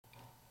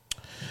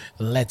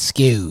Let's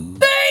go.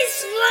 Baseline!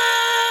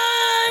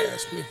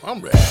 Ask me if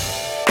I'm ready.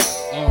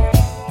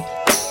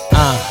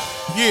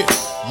 Yeah.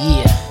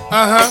 Yeah.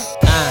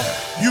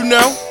 You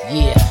know.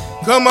 Yeah.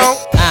 Come on.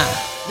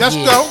 Let's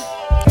yeah. go.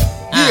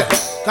 Yeah.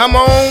 Come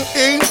on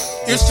in.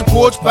 It's the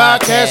Porch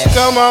Podcast.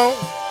 Come on.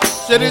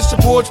 Said it's the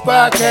Porch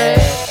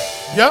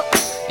Podcast. Yep.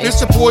 It's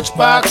the Porch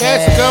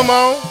Podcast. Come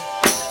on.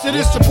 Said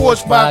it's the Porch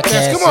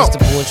Podcast. Come on. It's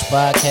the Porch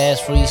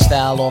Podcast.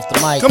 Freestyle off the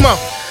mic. Come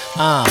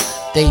on.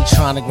 They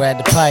trying to grab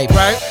the pipe.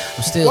 Right.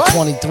 I'm still What?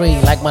 23,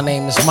 like my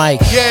name is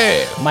Mike.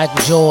 Yeah.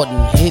 Michael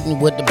Jordan,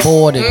 hitting with the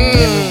board. And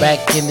remember back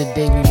in the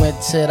day, we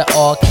went to the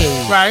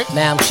arcade. Right.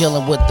 Now I'm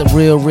chilling with the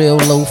real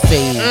low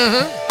fade.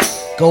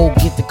 Go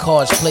get the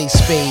cards, play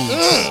spades.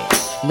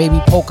 Maybe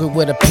poker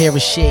with a pair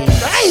of shades.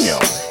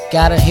 Damn.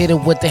 Gotta hit it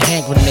with the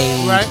hand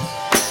grenade. Right.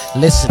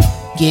 Listen,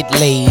 get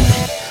laid.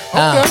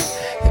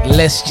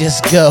 Let's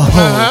just go.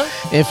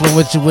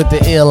 Influential with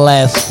the ill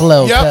ass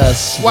flow. Yep.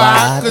 Cause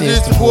Why? Because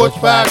it's the Porch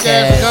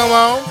Podcast. Come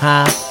on.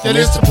 Huh? Said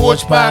it's the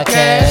Porch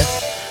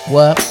Podcast.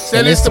 What?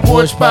 Said it's the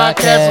Porch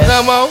Podcast.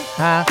 Come on.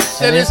 Huh?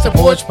 Said it's the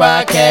Porch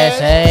Podcast.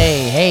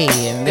 Hey,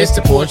 and It's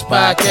the Porch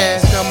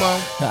Podcast. Come on.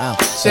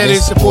 Said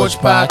it's the Porch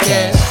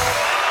Podcast.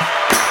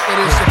 Said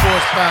it's the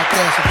Porch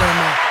Podcast. Come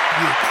on.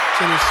 Yeah.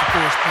 Said it's the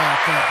Porch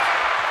Podcast.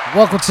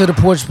 Welcome to the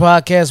Porch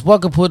Podcast.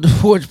 Welcome to the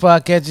Porch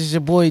Podcast. It's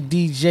your boy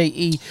DJ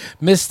E,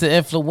 Mr.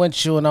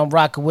 Influential, and I'm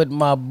rocking with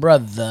my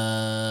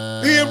brother.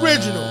 P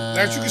Original.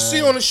 As you can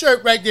see on the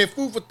shirt right there,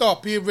 Food for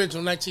Thought, P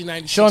Original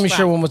 1996. Show me your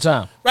shirt one more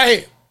time. Right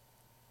here.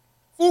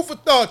 Food for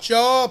Thought,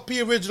 y'all. P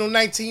Original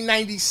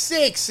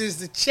 1996 is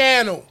the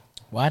channel.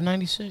 Why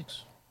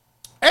 96?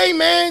 Hey,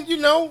 man, you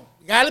know,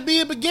 gotta be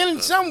a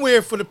beginning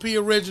somewhere for the P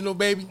Original,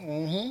 baby.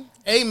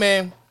 Hey,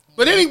 man.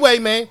 But anyway,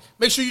 man,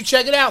 make sure you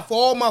check it out for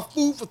all my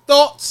Food for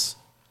Thoughts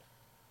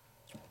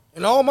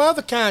and all my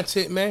other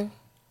content, man.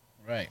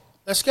 Right.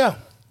 Let's go.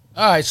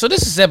 All right, so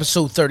this is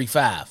episode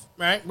 35.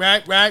 Right.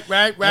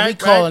 And we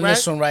calling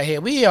this one right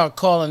here. We are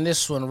calling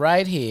this one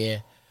right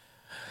here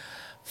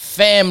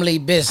Family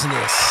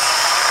Business.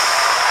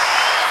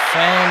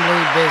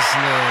 Family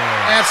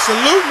Business.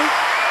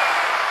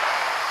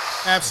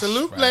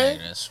 Absolutely.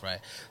 That's right.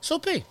 So,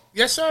 P,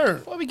 Yes, sir.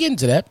 before we get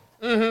into that,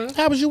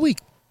 how was your week?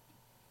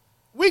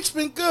 Week's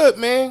been good,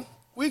 man.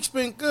 Week's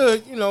been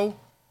good. You know,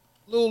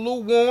 a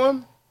little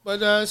warm,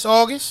 but it's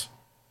August.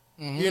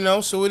 You know,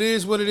 so it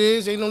is what it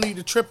is. Ain't no need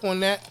to trip on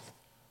that.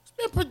 It's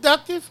been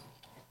productive.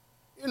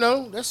 You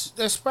know,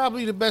 that's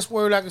probably the best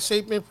word I can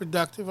say. Been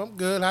productive. I'm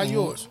good. How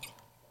yours?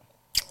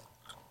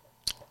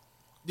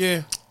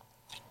 Yeah.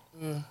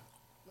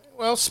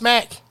 Well,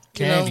 smack. You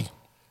Candy. know.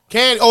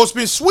 Candy. Oh, it's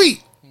been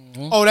sweet.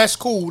 Oh, that's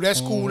cool. That's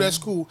cool. That's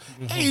cool.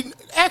 Hey,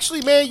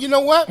 actually, man, you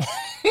know what?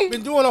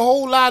 Been doing a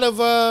whole lot of,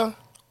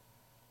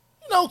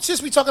 you know,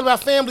 since we talking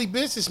about family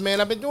business,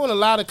 man, I've been doing a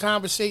lot of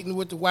conversating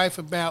with the wife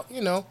about,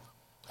 you know,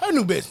 her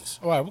new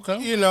business. All right, okay.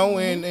 You know,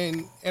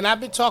 and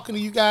I've been talking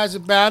to you guys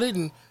about it,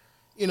 and,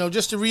 you know,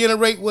 just to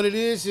reiterate what it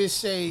is,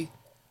 it's a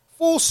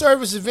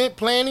full-service event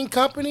planning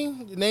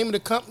company. The name of the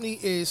company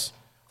is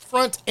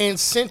Front and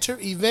Center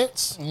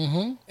Events,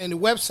 and the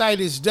website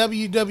is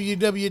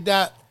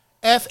www.fanc,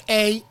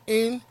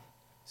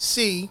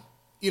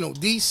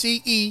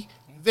 DCE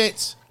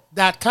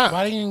events.com.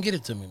 Why didn't you even get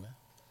it to me, man?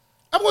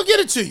 I'm gonna get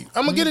it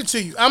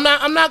to you. I'm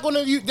not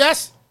gonna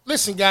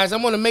listen, guys,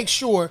 I'm gonna make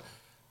sure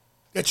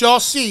that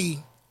y'all see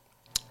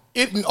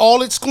it in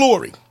all its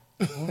glory.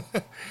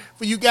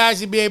 For you guys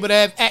to be able to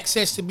have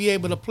access to be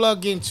able to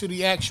plug into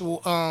the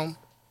actual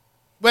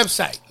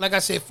website. Like I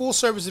said, full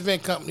service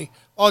event company.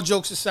 All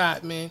jokes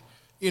aside, man.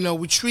 You know,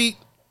 we treat,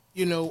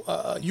 you know,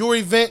 your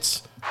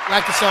events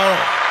like it's our own.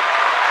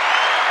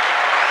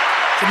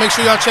 So make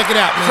sure y'all check it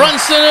out, man. Front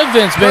and Center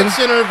Events, baby. Front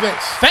Center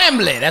Events.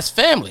 Family, that's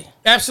family.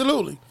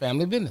 Absolutely.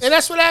 Family business. And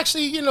that's what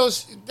actually, you know,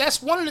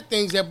 that's one of the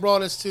things that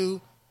brought us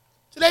to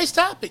today's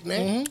topic,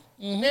 man.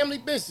 Family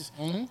business.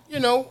 You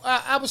know,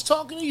 I was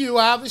talking to you,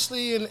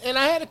 obviously, and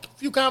I had a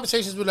few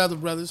conversations with other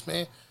brothers,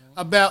 man,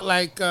 about,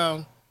 like,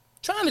 trying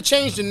to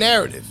change the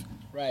narrative.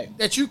 Right.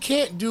 That you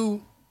can't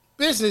do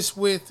business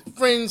with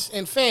friends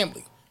and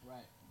family.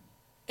 Right.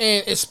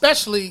 And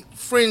especially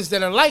friends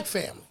that are like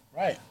family.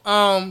 Right.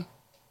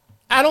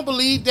 I don't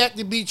believe that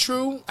to be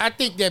true. I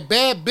think that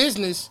bad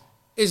business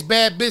is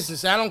bad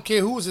business. I don't care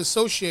who is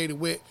associated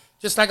with.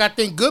 Just like I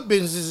think good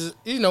business is,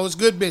 you know, it's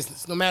good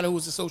business, no matter who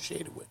it's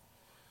associated with.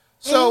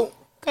 So,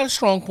 got a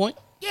strong point.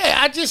 yeah,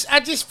 I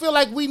just feel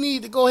like we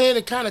need to go ahead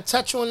and kind of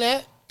touch on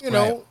that, you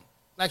know, Right.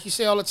 like you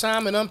say all the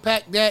time, and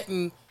unpack that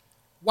and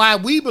why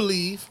we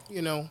believe,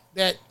 you know,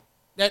 that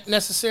isn't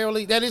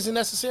necessarily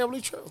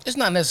true. It's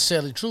not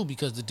necessarily true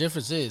because the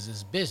difference is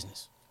it's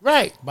business.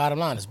 Right. Bottom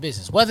line is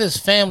business. Whether it's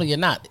family or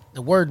not,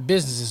 the word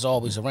business is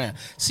always around.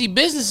 See,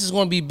 business is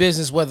going to be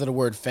business whether the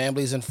word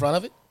family is in front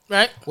of it,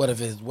 Right. whether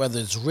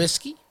it's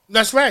risky,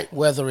 That's right.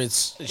 whether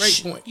it's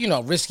Great point. you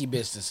know, risky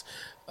business,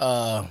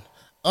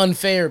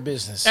 unfair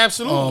business,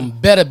 Absolutely.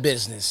 better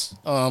business,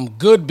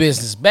 good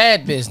business,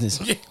 bad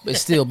business, but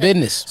still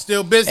business.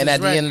 Still business, And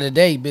at right. the end of the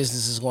day,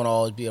 business is going to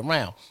always be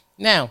around.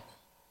 Now,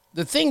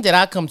 the thing that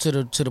I come to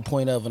the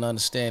point of and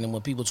understanding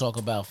when people talk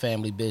about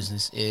family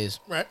business is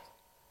Right.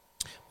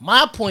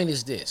 my point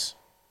is this: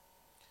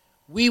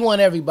 we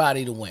want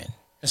everybody to win.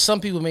 And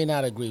some people may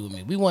not agree with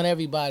me. We want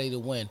everybody to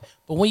win.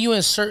 But when you're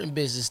in certain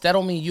business, that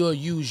don't mean you'll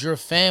use your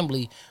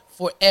family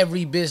for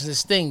every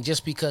business thing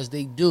just because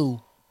they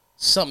do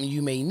something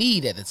you may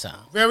need at the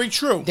time. Very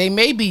true. They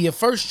may be your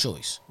first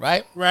choice,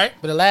 right? Right.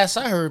 But the last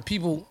I heard,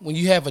 people, when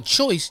you have a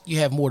choice, you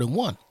have more than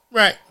one.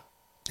 Right.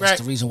 That's Right.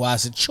 the reason why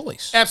it's a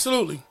choice.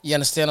 Absolutely. You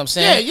understand what I'm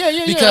saying?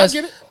 Yeah. Because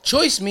I get it.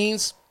 choice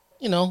means,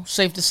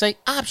 safe to say,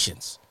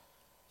 options.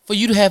 For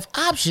you to have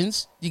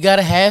options, you got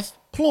to have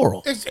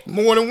plural. It's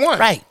more than one.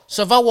 Right.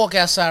 So if I walk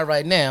outside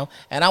right now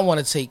and I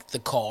want to take the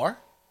car,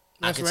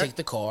 That's I can right. take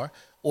the car.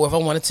 Or if I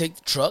want to take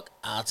the truck,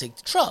 I'll take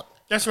the truck.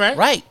 That's right.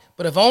 Right.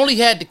 But if I only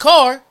had the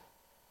car,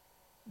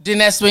 then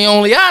that's my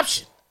only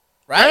option.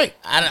 Right.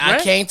 I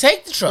Right. can't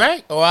take the truck.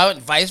 Right. Or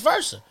vice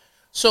versa.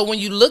 So when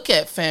you look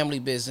at family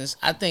business,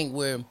 I think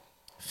where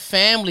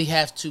family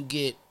have to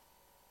get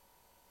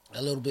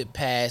a little bit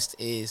past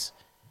is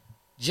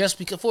just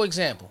because, for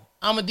example,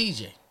 I'm a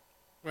DJ.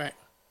 Right.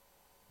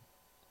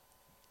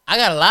 I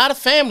got a lot of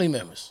family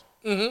members.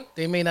 Mm-hmm.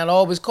 They may not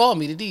always call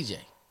me the DJ.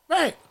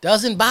 Right.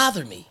 Doesn't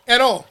bother me.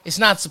 At all. It's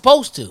not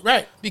supposed to.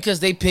 Right. Because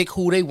they pick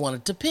who they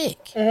wanted to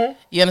pick. Mm-hmm.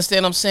 You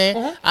understand what I'm saying?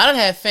 Mhm. I done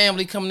had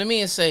family come to me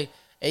and say,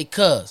 hey,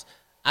 cuz,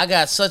 I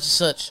got such and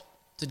such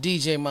to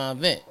DJ my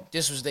event.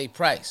 This was their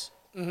price.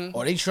 Mm-hmm.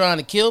 Are they trying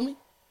to kill me?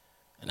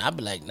 And I'd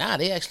be like, nah,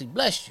 they actually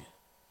blessed you.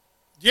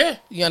 Yeah.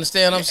 You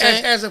understand what I'm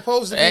saying? As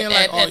opposed to being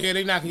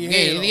they knocking your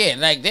head off. Yeah,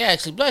 like they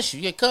actually bless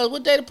you. Yeah, cuz,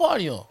 what day the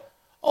party on?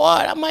 Oh, all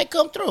right, I might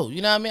come through.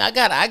 You know what I mean? I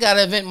got an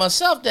event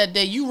myself that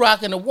day. You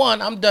rocking the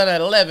 1, I'm done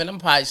at 11. I'm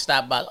probably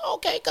stop by.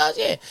 Okay, cuz,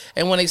 yeah.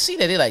 And when they see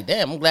that, they're like,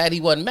 damn, I'm glad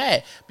he wasn't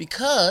mad.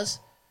 Because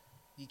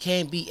you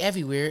can't be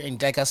everywhere.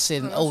 And like I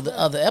said in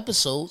other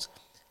episodes,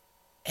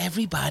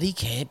 everybody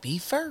can't be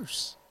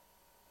first.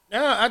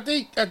 No, I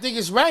think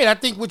it's right. I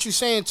think what you're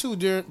saying too,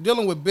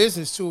 dealing with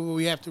business too, what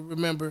we have to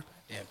remember.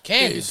 Yeah,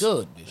 can be is-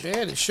 good.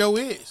 Yeah, the show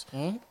is.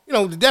 Mhm.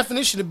 The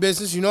definition of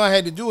business, I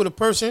had to do with a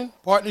person,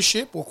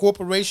 partnership, or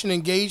corporation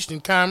engaged in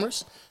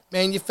commerce,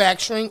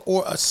 manufacturing,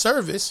 or a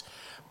service,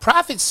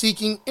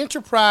 profit-seeking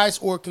enterprise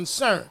or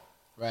concern.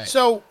 Right.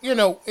 So,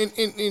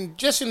 in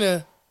just in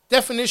the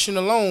definition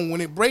alone, when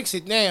it breaks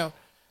it down,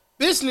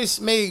 business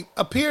may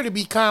appear to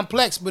be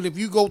complex, but if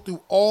you go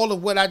through all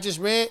of what I just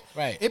read,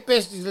 Right. it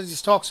basically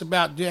just talks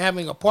about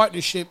having a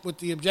partnership with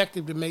the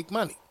objective to make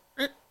money.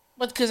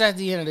 But because at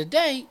the end of the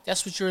day,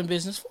 that's what you're in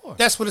business for.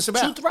 That's what it's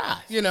about. To thrive.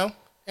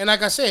 And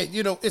like I said,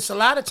 it's a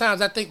lot of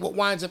times I think what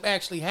winds up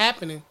actually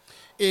happening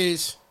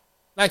is,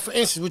 like for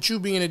instance, with you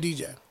being a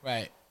DJ,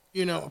 Right.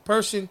 a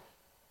person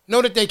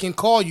know that they can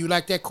call you,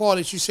 like that call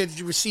that you said that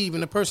you received,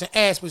 and the person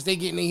asked, was they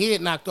getting their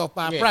head knocked off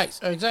by a price?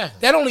 Exactly.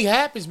 That only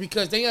happens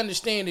because they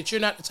understand that you're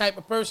not the type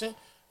of person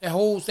that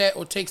holds that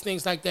or takes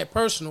things like that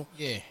personal.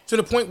 Yeah. To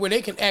the point where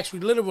they can actually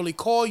literally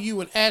call you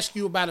and ask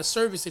you about a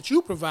service that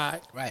you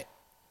provide Right.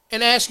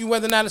 and ask you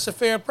whether or not it's a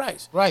fair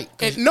price. Right.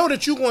 And know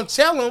that you're going to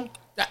tell them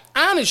the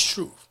honest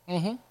truth.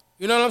 Mm-hmm.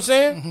 You know what I'm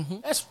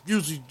saying? That's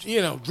usually,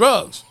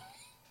 drugs.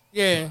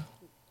 Yeah.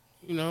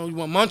 You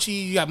want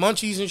munchies, you got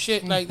munchies and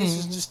shit. Like, this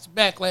is just the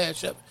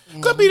backlash of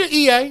it. Could be the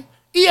EA.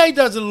 EA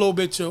does it a little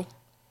bit too.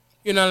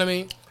 You know what I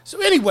mean?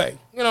 So anyway,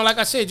 like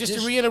I said, just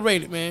to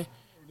reiterate it, man.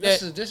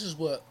 This is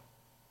what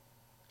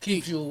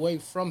keeps you away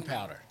from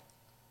powder.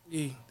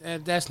 Yeah,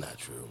 that's not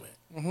true,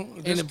 man.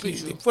 Mm-hmm.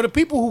 And for the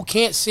people who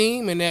can't see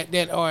him and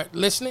that are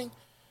listening,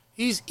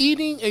 he's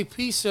eating a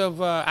piece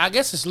of, I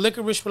guess it's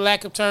licorice for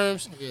lack of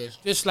terms. Yes.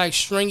 Just like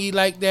stringy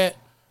like that.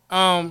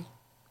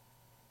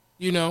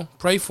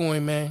 Pray for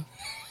him, man.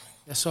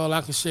 That's all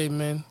I can say,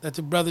 man. Let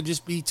the brother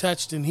just be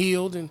touched and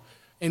healed and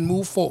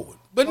move forward.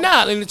 But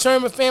now, in the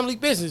term of family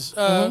business,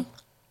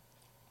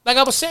 like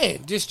I was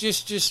saying,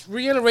 just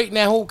reiterating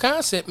that whole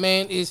concept,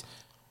 man, is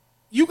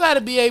you got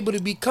to be able to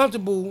be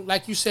comfortable,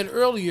 like you said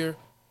earlier,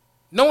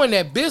 knowing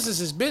that business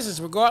is business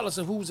regardless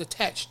of who's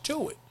attached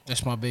to it.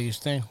 That's my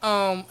biggest thing.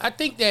 I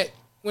think that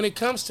when it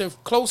comes to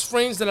close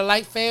friends that are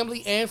like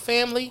family and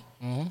family,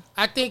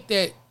 I think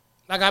that,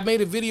 like I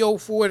made a video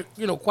for it,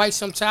 quite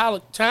some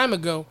time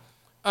ago,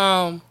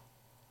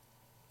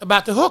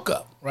 about the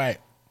hookup. Right.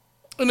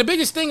 And the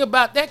biggest thing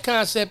about that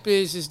concept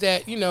is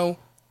that,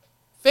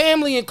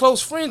 family and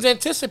close friends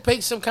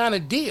anticipate some kind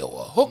of deal,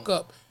 or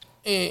hookup,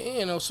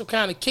 and, some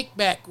kind of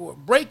kickback or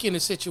break in the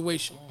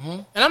situation.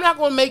 And I'm not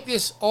going to make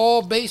this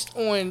all based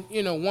on,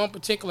 one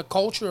particular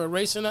culture or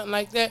race or nothing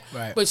like that.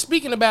 Right. But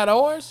speaking about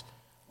ours,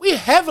 we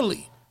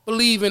heavily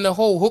believe in the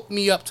whole hook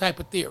me up type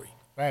of theory.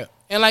 Right.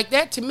 And like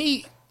that to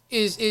me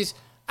is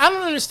I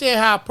don't understand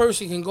how a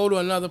person can go to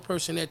another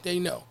person that they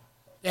know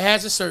that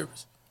has a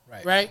service,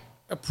 right?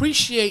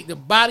 Appreciate the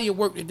body of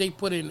work that they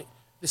put in it,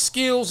 the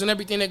skills and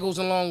everything that goes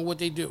along with what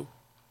they do,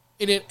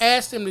 and then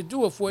ask them to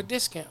do it for a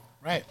discount.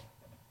 Right.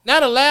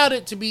 Not allowed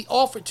it to be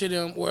offered to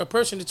them or a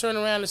person to turn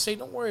around and say,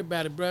 don't worry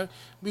about it, bro.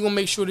 We're going to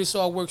make sure this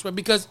all works right.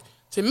 Because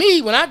to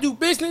me, when I do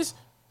business,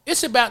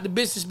 It's about the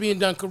business being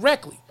done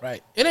correctly.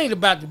 Right. It ain't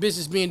about the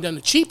business being done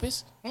the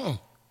cheapest.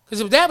 Because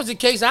if that was the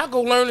case, I'd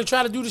go learn and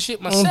try to do the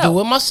shit myself. Do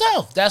it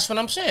myself. That's what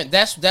I'm saying.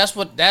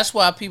 That's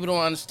why people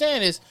don't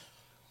understand is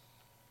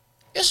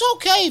it's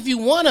okay if you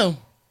want to,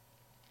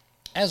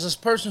 as a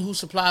person who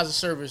supplies a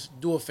service,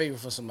 do a favor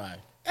for somebody.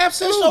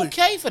 Absolutely. It's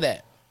okay for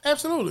that.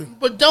 Absolutely.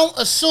 But don't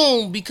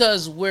assume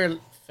because we're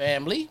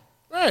family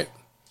Right.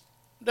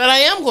 that I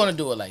am going to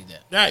do it like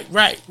that.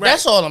 Right.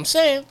 That's all I'm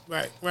saying.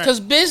 Right. Because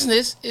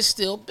business is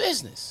still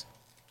business.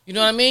 You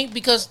know what I mean?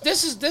 Because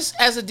this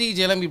as a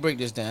DJ, let me break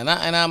this down.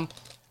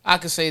 I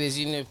can say this,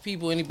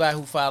 anybody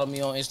who follow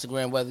me on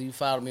Instagram, whether you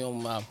follow me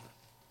on my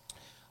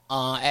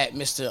at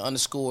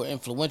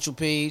Mr_influential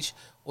page,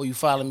 or you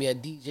follow me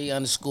at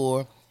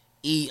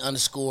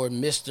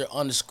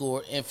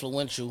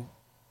DJ_E_Mr_influential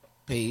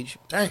page.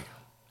 Dang.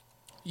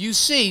 You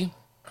see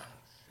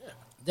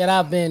that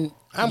I've been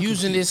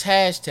using this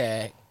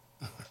hashtag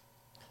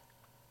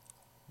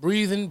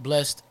breathing,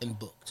 blessed, and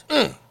booked.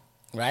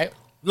 Right?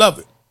 Love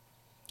it.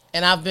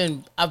 And I've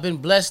been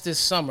blessed this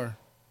summer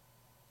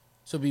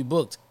to be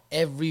booked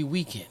every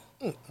weekend.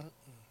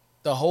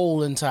 The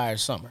whole entire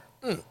summer.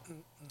 You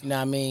know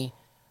what I mean?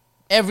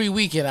 Every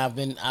weekend I've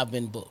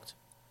been booked.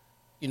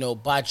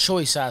 By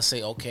choice I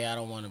say, okay, I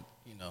don't want to,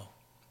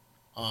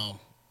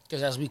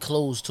 because as we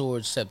close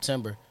towards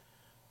September,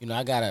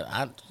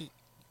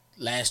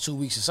 last 2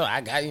 weeks or so,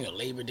 I got,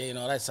 Labor Day and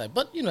all that stuff.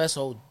 But, that's a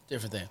whole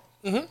different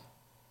thing.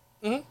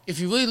 If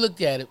you really look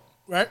at it,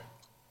 right?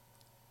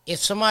 If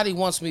somebody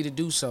wants me to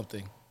do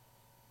something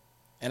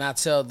and I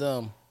tell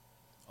them,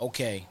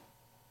 okay,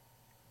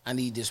 I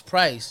need this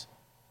price,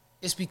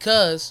 it's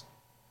because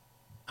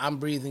I'm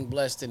breathing,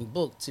 blessed, and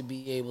booked to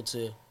be able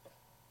to,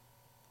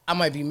 I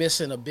might be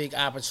missing a big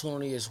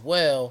opportunity as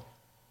well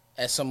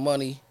as some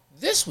money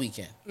this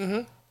weekend.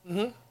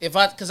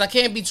 Because I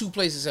can't be two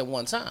places at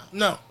one time.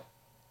 No.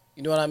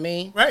 You know what I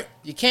mean? Right.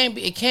 It can't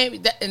be,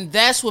 and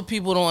that's what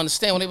people don't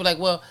understand when they be like,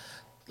 well,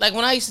 like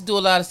when I used to do a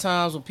lot of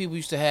times when people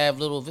used to have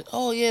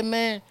oh yeah,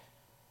 man,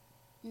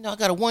 I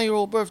got a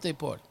 1-year-old birthday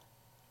party.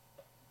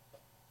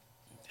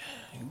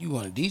 You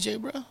want a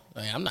DJ, bro?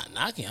 Like, I'm not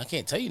knocking. I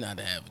can't tell you not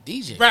to have a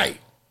DJ. Right.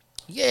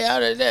 Yeah,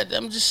 out of that,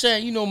 I'm just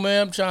saying,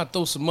 man, I'm trying to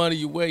throw some money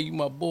your way. You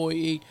my boy, E.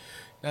 You know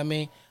what I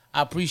mean?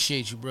 I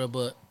appreciate you, bro,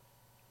 but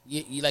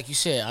you like you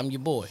said, I'm your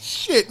boy.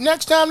 Shit,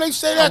 next time they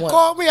say that,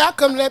 call me. I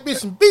come to that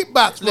bitch and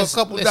beatbox for a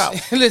couple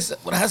dollars. Listen,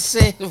 what I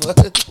said was...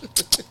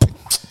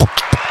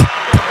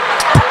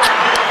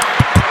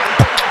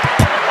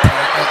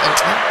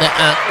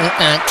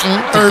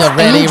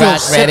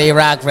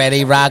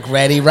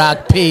 Ready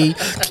rock, P.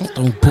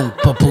 Boom, boom,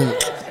 boom, boom.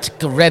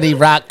 Ready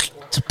rock,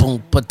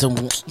 boom,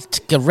 boom.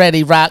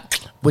 Ready rock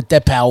with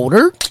that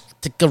powder.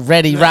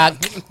 Ready rock,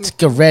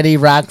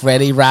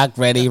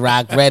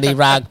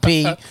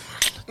 P. Yeah,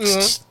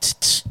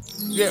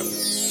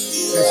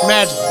 it's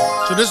magical.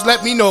 So just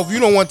let me know if you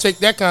don't want to take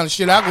that kind of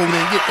shit. I'll go over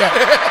there and get that.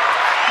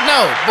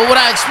 No, but what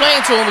I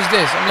explained to him was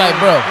this. I'm like,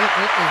 bro.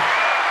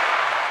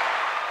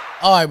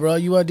 All right, bro,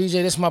 you want to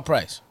DJ? This is my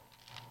price.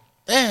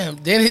 Damn,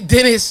 then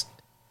it's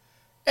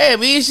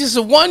just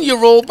a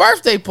 1-year-old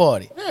birthday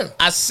party. Yeah.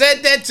 I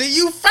said that to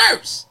you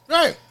first.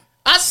 Right.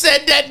 I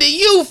said that to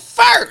you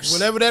first.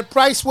 Whatever that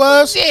price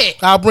was, yeah.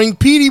 I'll bring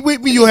Petey with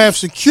me. You'll have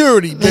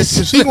security, bitch,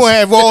 because he gonna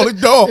have all the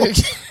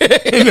dogs.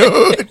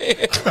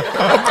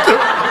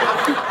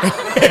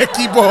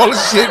 Keep all the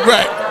shit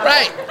right.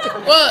 Right.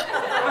 Well,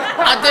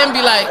 I then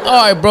be like,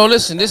 all right, bro,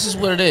 listen, this is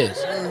what it is.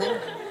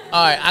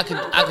 All right, I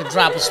could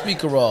drop a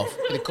speaker off.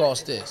 It'll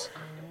cost this.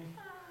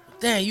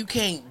 Damn, you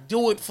can't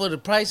do it for the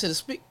price of the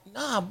speaker.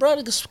 Nah,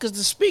 brother, because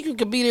the speaker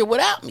could be there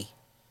without me.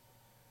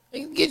 They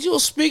can get you a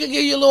speaker,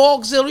 get you a little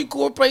auxiliary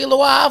cord, play a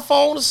little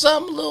iPhone or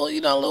something, little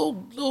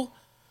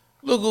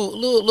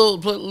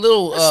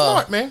That's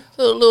smart, man.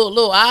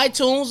 Little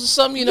iTunes or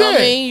something, you know what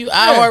I mean?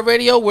 Yeah.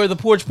 iHeartRadio, where the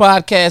Porch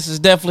Podcast is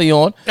definitely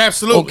on.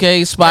 Absolutely.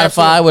 Okay, Spotify,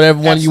 Absolutely.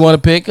 whatever one you want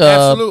to pick.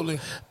 Absolutely.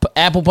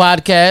 Apple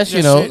Podcasts,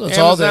 it's Amazon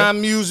all there.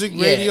 Music,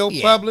 Radio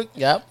Public,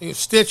 Yep.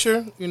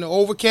 Stitcher,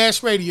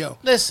 Overcast Radio.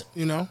 Listen.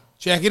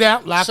 Check it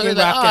out. Lock so and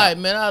like, rock all out. right,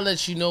 man, I'll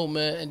let you know,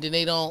 man. And then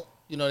they don't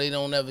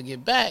ever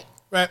get back.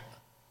 Right.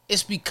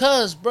 It's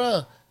because,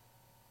 bruh,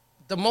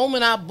 the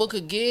moment I book a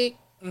gig,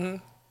 I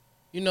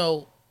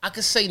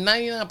could say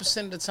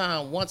 99% of the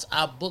time, once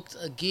I booked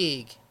a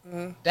gig,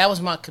 that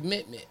was my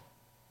commitment.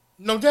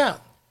 No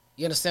doubt.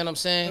 You understand what I'm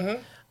saying?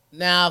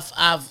 Now,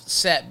 I've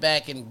sat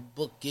back and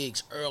booked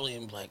gigs early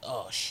and be like,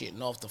 oh, shit,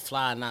 and off the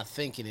fly, not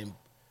thinking, and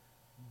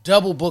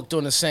double booked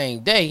on the same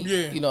day.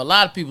 Yeah. A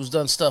lot of people's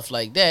done stuff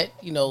like that.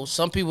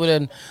 Some people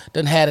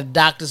done had a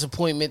doctor's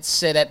appointment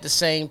set at the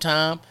same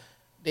time.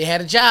 They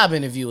had a job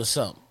interview or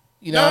something.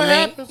 You know what I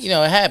mean? Happens.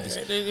 It happens.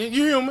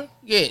 You're human.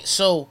 Yeah,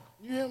 so,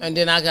 and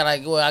then I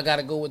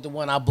gotta go with the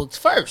one I booked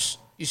first.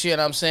 You see what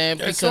I'm saying?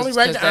 It's only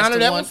right to honor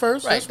that one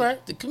first. Right, That's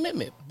right. The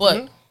commitment.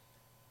 But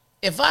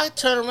if I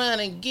turn around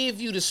and give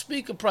you the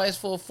speaker price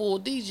for a full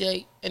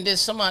DJ, and then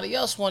somebody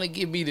else want to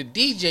give me the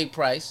DJ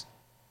price,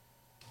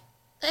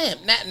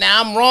 damn,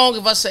 now I'm wrong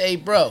if I say, hey,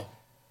 bro,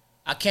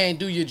 I can't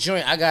do your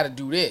joint. I gotta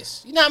do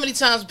this. You know how many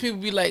times people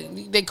be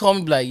like, they call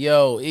me be like,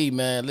 yo, E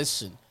man,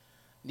 listen,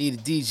 need a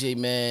DJ,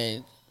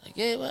 man. Like,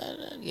 yeah, well,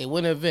 yeah,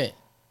 when an event.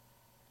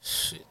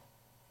 Shit.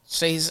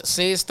 Say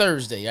it's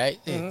Thursday, right?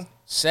 Yeah.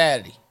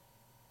 Saturday.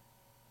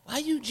 Why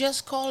you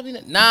just calling me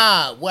that?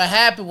 Nah, what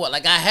happened was,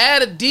 like, I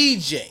had a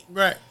DJ.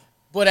 Right.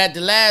 But at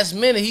the last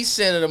minute, he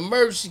said an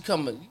emergency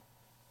coming.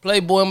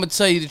 Playboy, I'm going to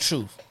tell you the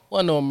truth.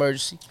 Wasn't no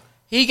emergency.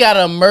 He got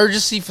an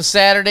emergency for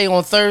Saturday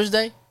on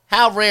Thursday.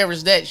 How rare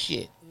is that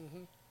shit?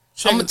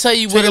 I'm going to tell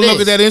you what it is. Take a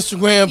look at that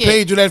Instagram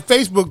page or that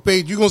Facebook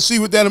page. You're going to see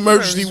what that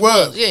emergency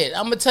was. Yeah,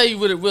 I'm going to tell you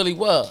what it really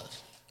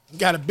was. You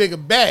got a bigger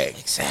bag.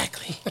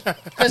 Exactly.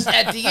 Because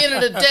at the end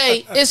of the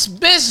day, it's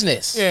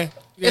business. Yeah.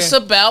 It's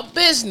about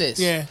business.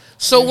 Yeah.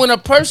 So when a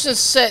person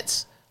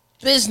sets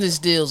business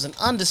deals and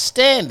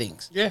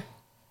understandings,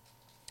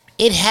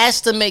 it has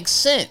to make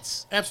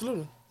sense.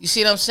 Absolutely. You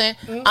see what I'm saying?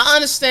 Mm-hmm. I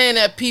understand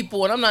that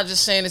people, and I'm not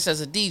just saying this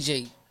as a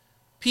DJ,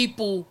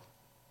 people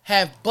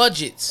have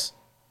budgets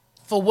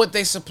for what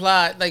they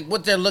supply, like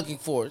what they're looking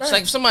for. Right. It's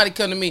like if somebody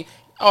come to me,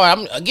 all right,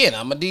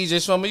 I'm a DJ,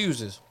 so I'm going to use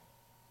this.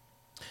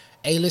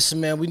 Hey,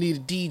 listen, man, we need a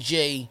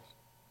DJ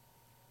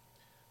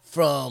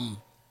from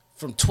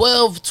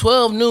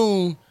 12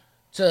 noon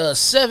to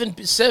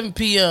 7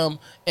 p.m.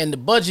 and the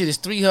budget is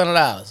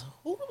 $300.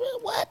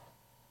 What?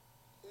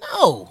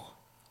 No.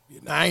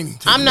 I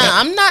ain't I'm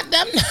not.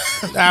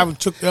 I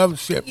took the other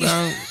shit, but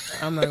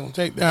I'm not gonna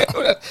take that.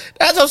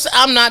 That's what I'm saying.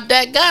 I'm not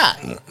that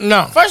guy.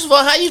 No. First of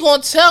all, how you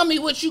gonna tell me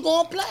what you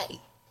gonna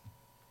play?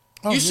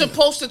 You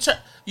supposed to turn.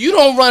 You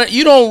don't run.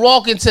 You don't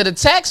walk into the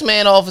tax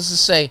man office and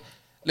say,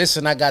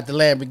 "Listen, I got the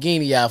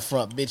Lamborghini out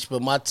front, bitch,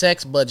 but my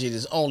tax budget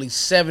is only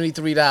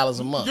 $73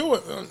 a month." Do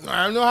it.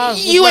 I don't know how.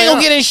 You ain't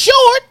gonna get insured.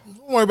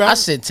 Don't worry about it. I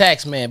said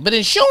tax man, but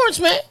insurance,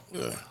 man.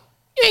 Yeah.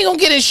 You ain't gonna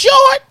get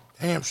insured.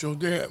 Damn sure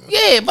did.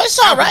 Yeah, but it's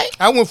all right.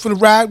 I went for the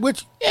ride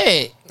with you.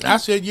 Yeah. I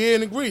said yeah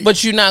and agreed.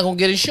 But you're not going to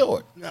get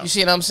insured. No. You see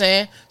what I'm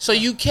saying? So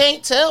you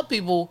can't tell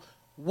people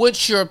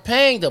what you're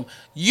paying them.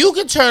 You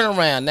can turn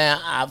around.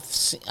 Now, I've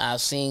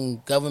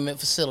seen government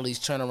facilities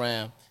turn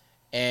around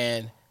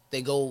and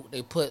they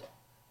put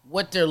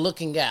what they're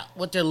looking at,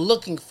 what they're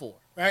looking for.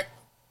 Right.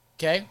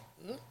 Okay?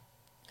 Mm-hmm.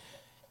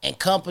 And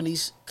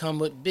companies come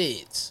with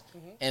bids.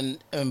 Mm-hmm.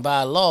 And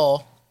by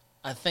law,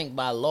 I think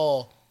by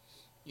law,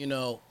 you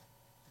know,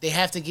 they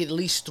have to get at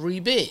least 3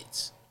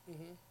 bids.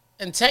 Mm-hmm.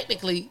 And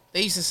technically,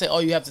 they used to say, oh,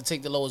 you have to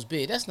take the lowest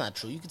bid. That's not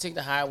true. You can take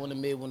the higher one, the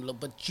mid one, the low,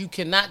 but you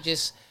cannot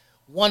just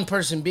one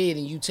person bid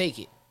and you take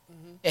it.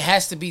 Mm-hmm. It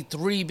has to be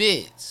 3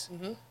 bids.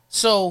 Mm-hmm.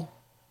 So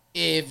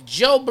if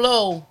Joe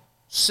Blow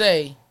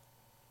say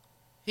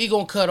he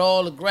gonna cut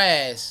all the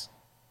grass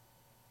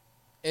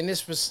in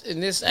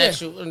this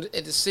actual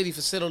at the city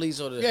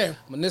facilities or the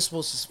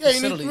municipal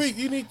facilities,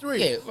 you need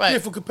 3. Yeah, right. Yeah,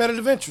 for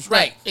competitive interest.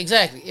 Right,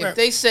 exactly. If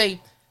they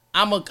say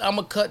I'm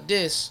a cut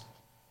this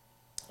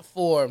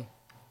for,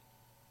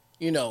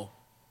 you know,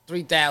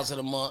 $3,000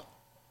 a month,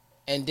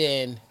 and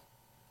then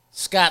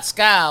Scott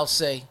Skiles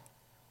say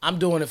I'm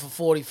doing it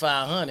for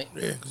 $4,500.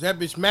 Yeah, because that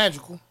bitch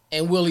magical.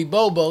 And Willie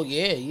Bobo,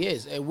 yeah, he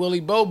is. And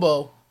Willie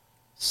Bobo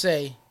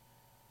say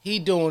he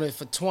doing it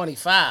for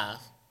 $25.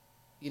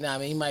 You know what I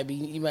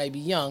mean? He might be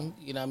young.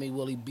 You know what I mean?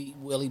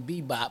 Willie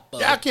Bebop.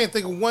 But I can't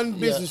think of one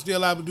business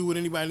deal I would do with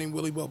anybody named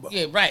Willie Bobo.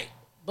 Yeah, right.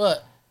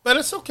 But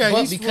it's okay.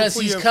 But because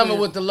he's coming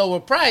with the lower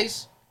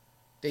price,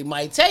 they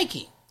might take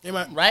it. They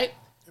might. Right?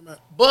 They might.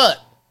 But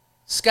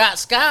Scott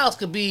Skiles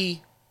could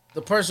be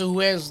the person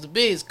who answers the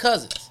bids,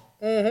 cousins.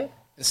 Mm-hmm.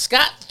 And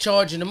Scott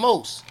charging the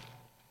most.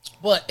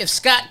 But if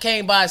Scott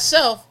came by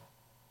himself,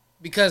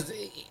 because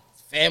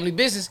it's family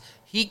business,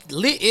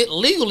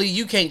 legally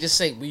you can't just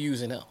say we're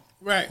using him.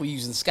 Right. We're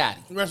using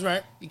Scotty. That's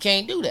right. You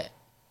can't do that.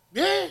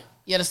 Yeah.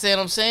 You understand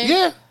what I'm saying?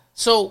 Yeah.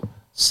 So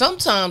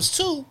sometimes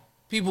too,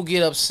 people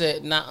get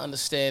upset, not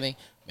understanding.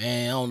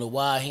 Man, I don't know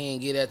why he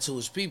ain't get that to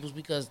his peoples,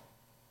 because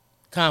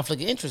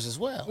conflict of interest as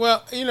well.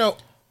 Well, you know,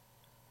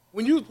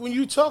 when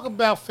you talk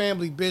about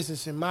family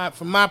business,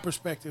 from my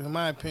perspective, in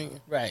my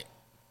opinion, right?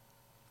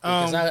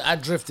 Because I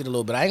drifted a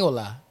little bit. I ain't gonna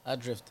lie, I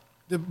drifted.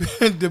 The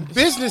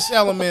business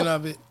element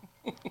of it,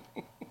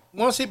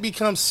 once it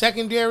becomes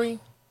secondary,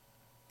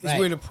 is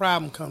where the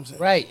problem comes in.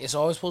 Right. It's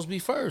always supposed to be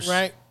first.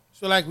 Right.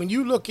 So, like when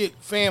you look at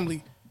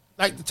family,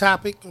 like the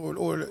topic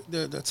or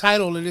the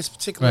title of this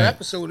particular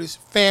episode is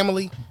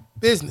family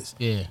business.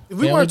 Yeah. If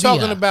we weren't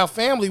talking about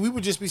family, we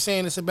would just be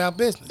saying it's about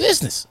business.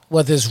 Business.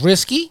 Whether it's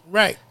risky,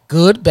 right,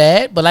 good,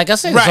 bad, but like I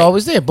said, it's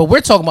always there. But we're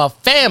talking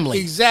about family.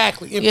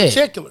 Exactly. In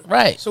particular.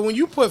 Right. So when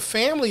you put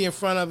family in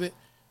front of it,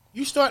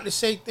 you start to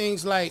say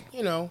things like,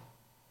 you know,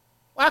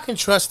 well, I can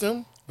trust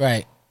them.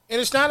 Right. And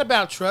it's not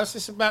about trust.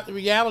 It's about the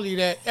reality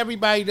that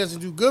everybody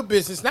doesn't do good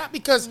business, not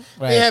because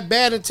they have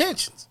bad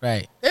intentions.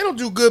 Right. They don't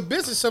do good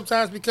business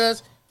sometimes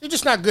because they're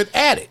just not good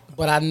at it.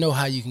 But I know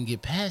how you can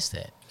get past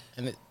that.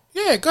 And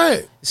yeah, go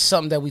ahead. It's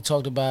something that we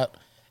talked about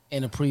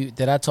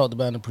that I talked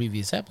about in the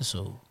previous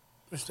episode.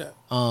 What's that?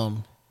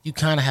 You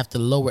kind of have to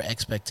lower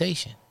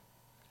expectation.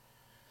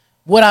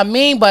 What I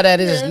mean by that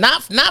is Yeah.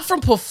 not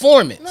from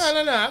performance. No.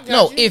 I got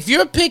No, you. if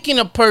you're picking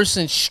a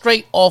person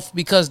straight off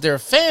because they're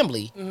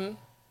family, then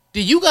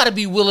you got to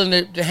be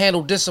willing to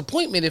handle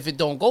disappointment if it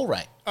don't go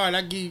right. All right,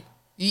 I give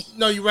you.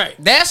 No, you're right.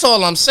 That's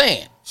all I'm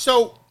saying.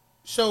 So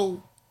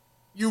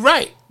you're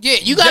right. Yeah,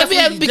 you got to be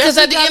able, because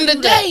at the end of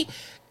the day,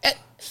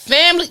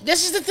 family.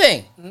 This is the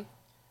thing.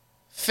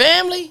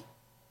 Family,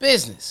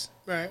 business.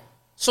 Right.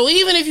 So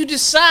even if you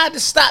decide to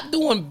stop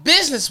doing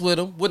business with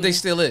them, what they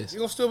still is.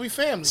 You're gonna still be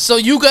family. So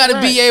you got to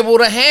be Right. able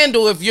to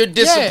handle if you're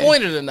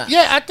disappointed or not.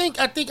 Yeah, I think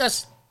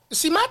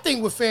see my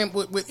thing with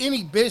with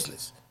any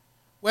business,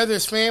 whether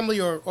it's family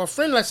or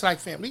friend that's like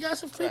family. You got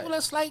some people Right.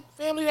 that's like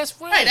family that's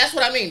friends. Right, that's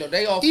what I mean though.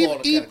 They all fall in the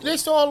category. They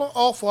still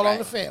all fall on Right.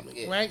 the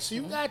family, Yeah. right? So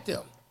you got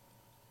them.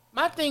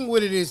 My thing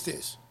with it is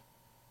this.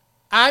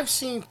 I've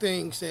seen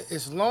things that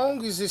as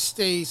long as it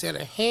stays at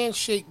a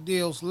handshake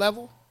deals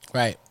level,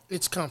 Right,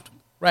 it's comfortable.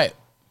 right.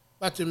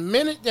 But the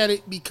minute that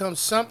it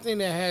becomes something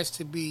that has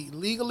to be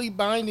legally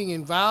binding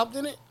involved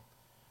in it,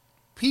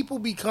 people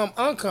become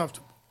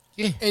uncomfortable.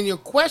 Yeah. And your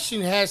question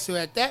has to,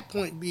 at that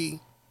point, be,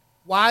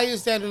 why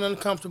is that an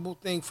uncomfortable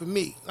thing for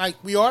me? Like,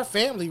 we are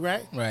family,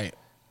 right? Right.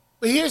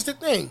 But here's the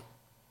thing.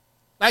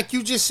 Like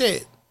you just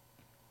said,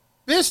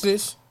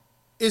 business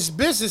is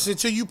business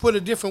until you put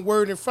a different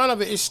word in front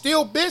of it. It's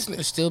still business.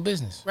 It's still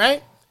business.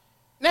 Right?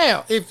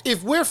 Now,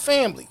 if we're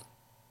family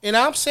and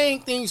I'm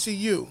saying things to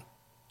you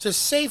to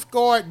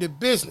safeguard the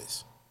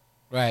business,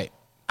 Right.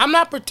 I'm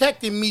not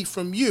protecting me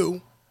from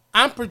you.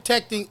 I'm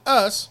protecting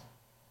us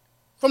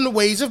from the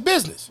ways of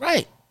business,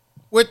 Right.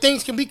 where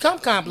things can become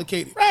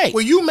complicated. Right.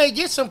 Where you may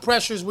get some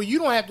pressures where you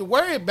don't have to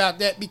worry about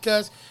that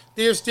because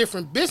there's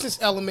different business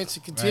elements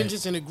and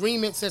contingents and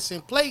agreements that's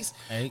in place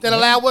Right. that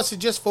allow us to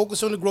just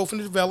focus on the growth and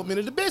the development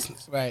of the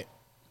business. Right.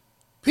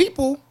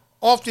 People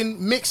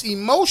often mix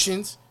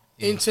emotions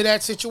into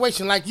that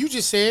situation. Like you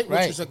just said, which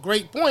Right. is a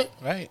great point.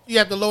 Right. You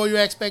have to lower your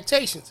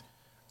expectations.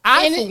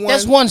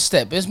 That's one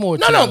step. It's more.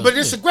 No, to but it.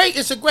 it's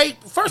a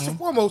great, first and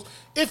foremost,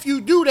 if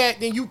you do that,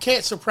 then you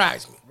can't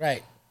surprise me.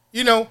 Right.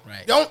 You know?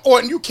 Right.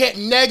 Or you can't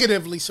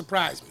negatively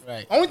surprise me.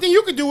 Right. Only thing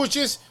you can do is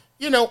just,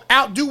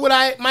 outdo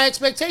what my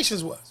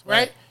expectations was, right?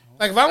 Right.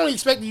 Like if I only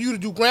expected you to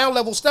do ground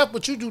level stuff,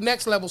 but you do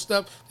next level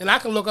stuff, then I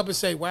can look up and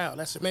say, wow,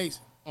 that's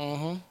amazing.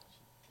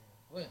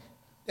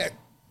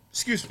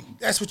 Excuse me,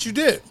 that's what you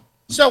did.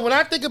 So when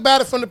I think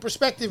about it from the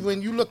perspective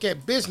when you look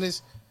at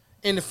business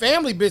and the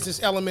family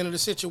business element of the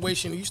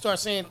situation, you start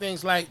saying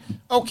things like,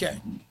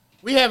 okay,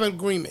 we have an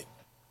agreement.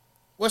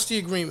 What's the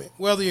agreement?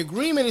 Well, the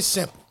agreement is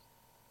simple.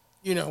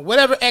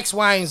 Whatever X,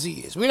 Y, and Z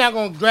is. We're not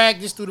going to drag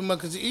this through the mud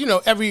because,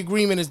 every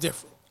agreement is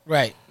different.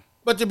 Right.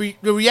 But the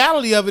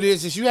reality of it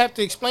is you have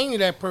to explain to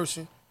that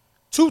person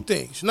two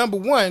things. Number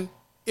one,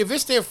 if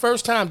it's their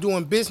first time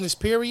doing business,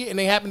 period, and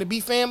they happen to be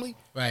family,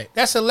 Right.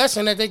 that's a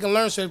lesson that they can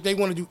learn. So if they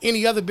want to do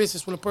any other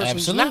business with a person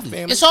who's not Absolutely.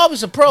 family, It's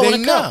always a pro they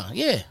and a know. con.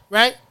 Yeah.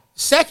 right?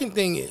 Second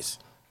thing is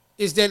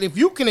that if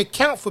you can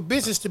account for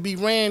business to be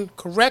ran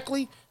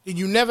correctly, then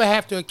you never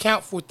have to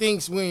account for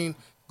things being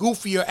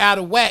goofy or out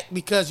of whack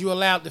because you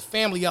allowed the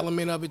family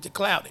element of it to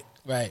cloud it.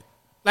 Right.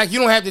 Like, you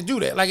don't have to do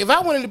that. Like, if I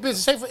went into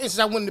business, say, for instance,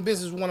 I went into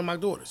business with one of my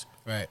daughters,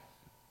 Right.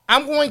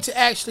 I'm going to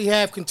actually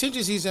have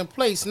contingencies in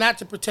place, not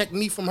to protect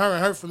me from her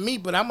and her from me,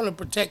 but I'm going to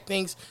protect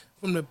things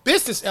from the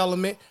business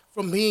element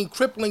from being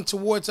crippling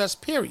towards us,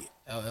 period.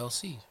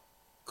 LLC.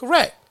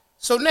 Correct.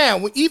 So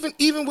now,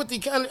 even with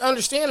the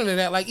understanding of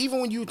that, like even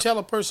when you tell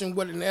a person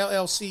what an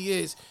LLC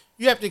is,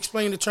 you have to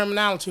explain the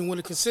terminology and what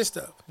it consists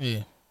of.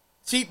 Yeah.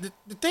 See,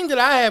 the thing that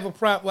I have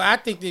I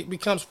think that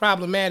becomes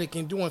problematic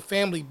in doing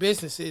family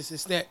businesses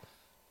is that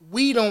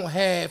we don't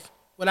have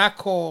what I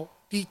call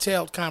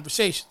detailed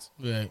conversations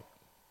Right.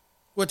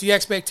 with the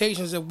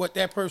expectations of what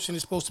that person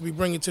is supposed to be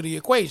bringing to the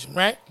equation,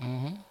 right?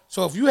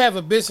 So if you have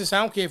a business,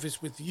 I don't care if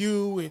it's with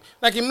you, and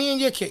like in me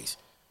and your case,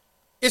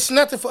 it's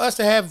nothing for us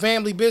to have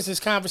family business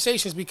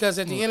conversations because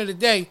at the end of the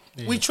day,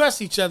 we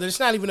trust each other. It's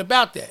not even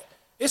about that.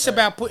 It's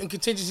about putting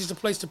contingencies in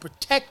place to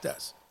protect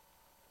us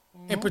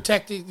and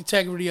protect the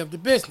integrity of the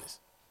business.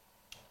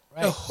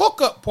 Right. The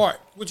hookup part,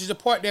 which is the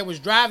part that was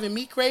driving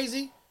me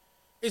crazy,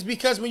 is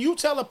because when you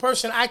tell a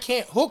person I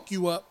can't hook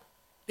you up,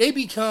 they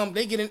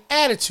get an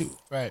attitude.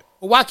 Right.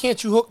 Well, why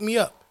can't you hook me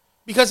up?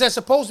 Because as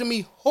opposed to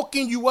me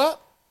hooking you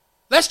up,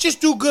 let's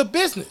just do good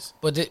business.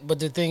 But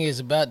the thing is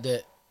about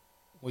that,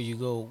 where you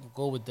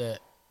go with that,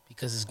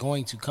 because it's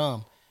going to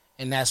come,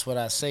 and that's what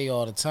I say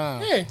all the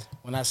time. Yeah.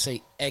 When I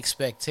say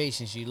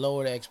expectations, you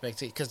lower the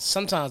expectations, because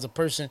sometimes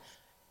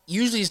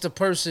usually it's the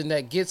person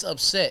that gets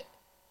upset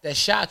that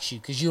shocks you,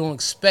 because you don't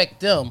expect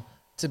them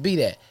to be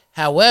that.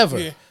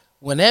 However,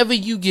 whenever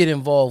you get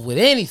involved with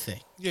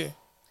anything,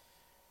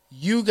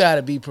 you got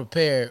to be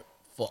prepared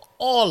for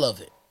all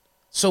of it.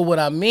 So what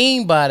I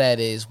mean by that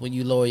is when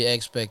you lower your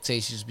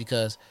expectations,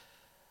 because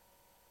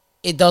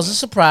it doesn't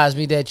surprise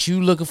me that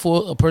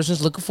a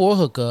person's looking for a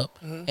hookup,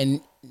 and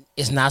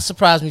it's not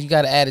surprising me you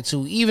got an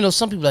attitude, even though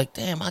some people are like,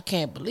 damn, I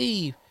can't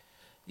believe,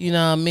 you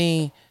know what I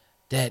mean,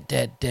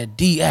 that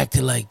D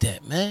acted like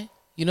that, man.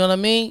 You know what I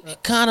mean?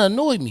 It kind of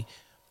annoyed me.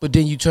 But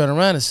then you turn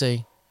around and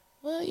say,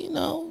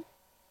 Well,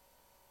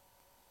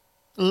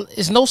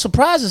 it's no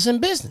surprises in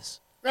business.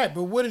 Right,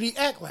 but what did he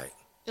act like?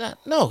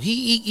 No,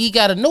 he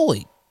got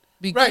annoyed.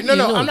 Right,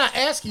 no, I'm not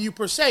asking you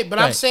per se, but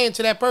I'm saying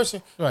to that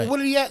person, right. Well, what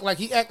did he act like?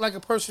 He act like a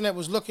person that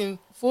was looking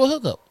for a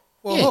hookup.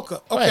 A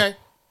hookup. Okay. Right.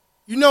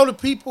 You know the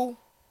people,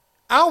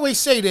 I always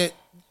say that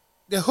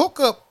the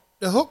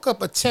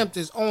hookup attempt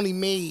is only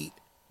made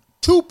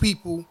to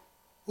people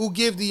who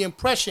give the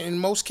impression in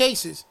most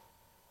cases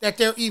that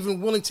they're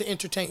even willing to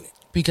entertain it.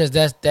 Because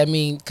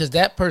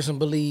that person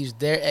believes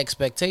their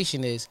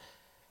expectation is,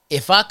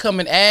 if I come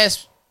and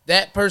ask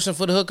that person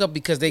for the hookup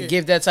because they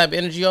give that type of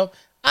energy off,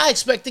 I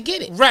expect to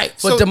get it. Right.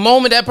 But the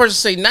moment that person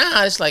say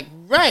nah, it's like,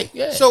 right.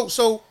 Yeah.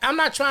 So I'm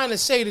not trying to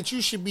say that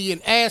you should be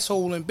an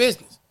asshole in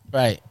business.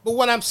 Right. But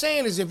what I'm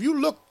saying is, if you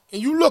look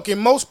in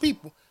most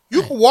people,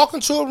 you can walk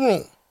into a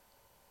room.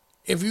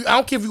 I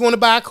don't care if you want to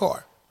buy a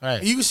car.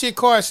 Right. You can see a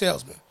car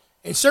salesman.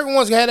 And certain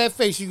ones have that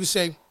face, you can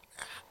say,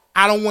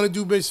 I don't want to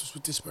do business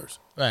with this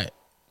person. Right.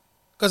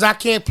 Because I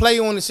can't play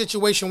on the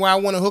situation where I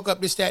want to hook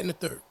up this, that, and the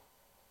third.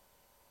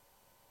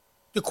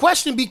 The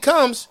question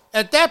becomes,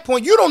 at that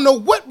point, you don't know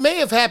what may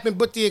have happened,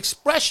 but the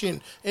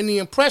expression and the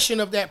impression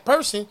of that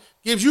person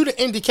gives you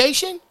the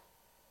indication.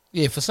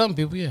 Yeah, for some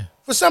people, yeah.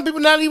 For some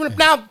people, not even.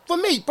 Now, for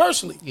me,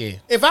 personally, yeah.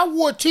 If I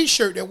wore a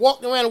T-shirt that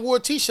walked around and wore a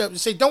T-shirt and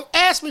say, don't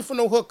ask me for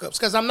no hookups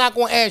because I'm not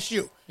going to ask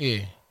you.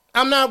 Yeah.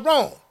 I'm not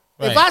wrong.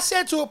 Right. If I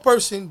said to a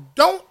person,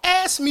 don't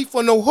ask me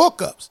for no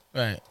hookups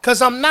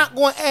because I'm not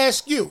going to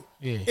ask you.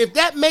 Yeah. If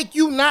that make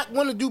you not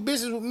want to do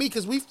business with me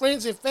because we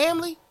friends and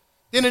family,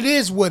 then it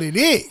is what it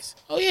is.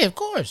 Oh, yeah, of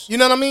course. You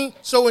know what I mean?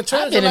 So in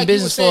terms I've been of in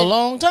business for a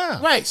long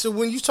time. Right. So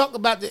when you talk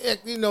about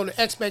the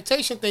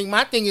expectation thing,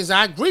 my thing is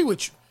I agree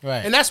with you.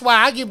 Right. And that's why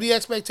I give the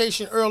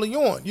expectation early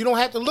on. You don't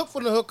have to look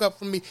for the hookup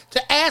from me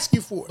to ask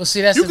you for it. Well,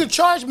 see, you can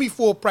charge me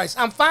full price.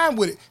 I'm fine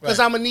with it because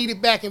I'm going to need it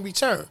back in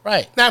return.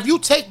 Right. Now, if you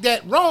take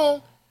that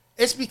wrong,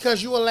 it's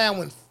because you're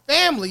allowing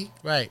family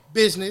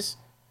business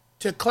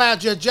to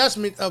cloud your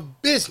judgment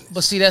of business.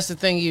 But see, that's the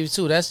thing, you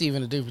too. That's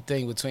even a different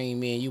thing between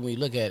me and you when you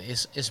look at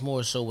it. It's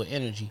more so with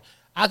energy.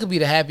 I could be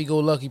the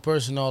happy-go-lucky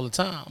person all the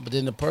time, but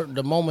then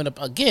the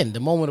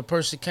moment a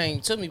person came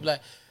to me,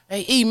 like,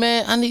 "Hey, E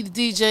man, I need a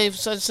DJ for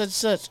such such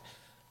such,"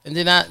 and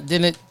then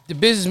the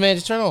businessman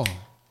just turn on.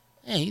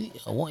 Hey,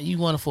 you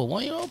want it for a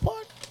 1-year-old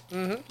party?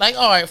 Mm-hmm. Like,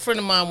 all right, a friend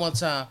of mine one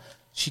time,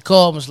 she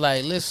called me, was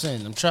like,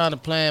 "Listen, I'm trying to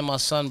plan my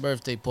son's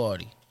birthday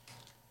party.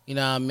 You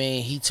know what I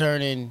mean? He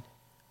turning."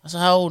 I said,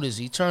 "How old is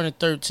he?" He turning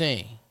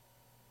 13.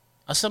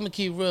 I said, "I'm gonna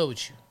keep real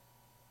with you.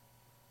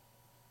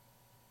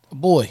 A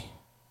boy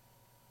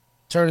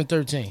turning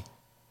 13.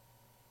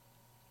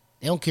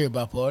 They don't care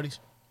about parties.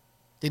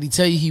 Did he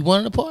tell you he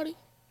wanted a party?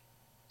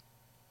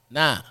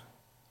 Nah.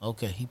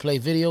 Okay. He play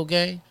video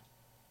games?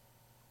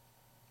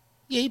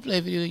 Yeah, he play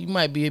video. You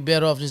might be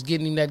better off just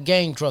getting him that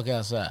game truck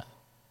outside.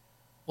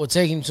 Or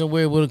taking him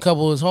somewhere with a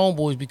couple of his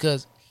homeboys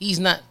because he's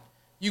not...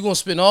 You're going to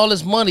spend all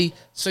this money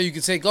so you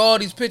can take all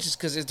these pictures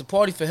because it's the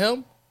party for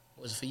him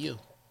or is it for you?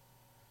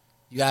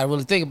 You got to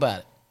really think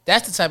about it.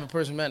 That's the type of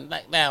person, man.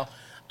 Like, now,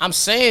 I'm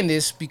saying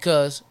this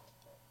because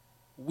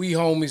we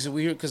homies and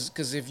we here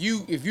because if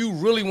you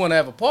really want to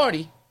have a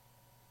party,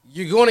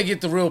 you're going to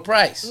get the real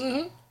price.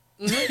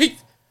 Mm-hmm. Mm-hmm.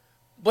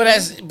 But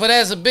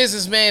as a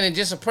businessman and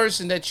just a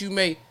person that you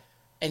may,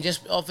 and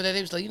just off of that,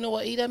 they was like, you know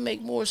what, that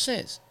make more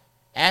sense.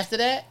 After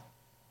that,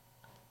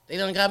 they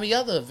done got me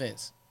other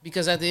events.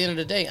 Because at the end of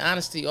the day,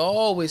 honesty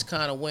always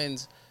kind of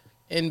wins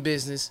in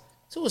business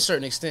to a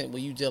certain extent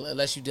when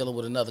unless you're dealing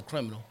with another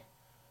criminal.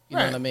 You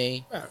know what I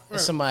mean? Right.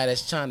 It's somebody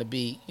that's trying to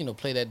be,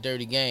 play that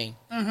dirty game.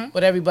 Mm-hmm.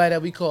 But everybody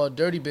that we call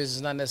dirty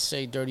business, not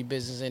necessarily dirty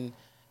business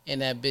in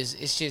that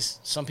business. It's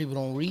just some people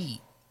don't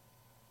read.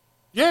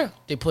 Yeah.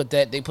 They put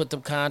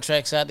them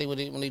contracts out.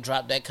 When they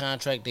drop that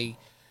contract, they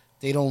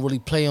don't really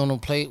play on them,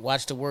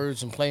 watch the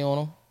words and play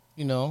on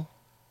them,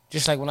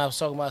 Just like when I was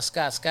talking about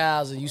Scott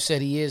Skiles and you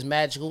said he is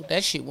magical,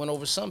 that shit went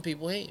over some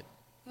people's head.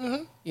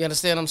 Mm-hmm. You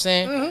understand what I'm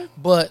saying?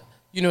 Mm-hmm. But,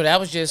 that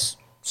was just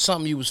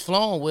something you was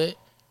flowing with.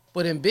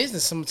 But in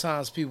business,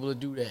 sometimes people will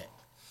do that.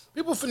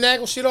 People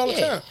finagle shit all the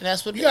time. And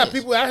that's what you got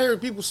people. I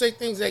heard people say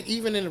things like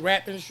even in the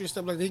rap industry and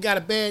stuff like that, he got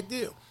a bad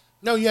deal.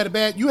 No, you had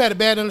a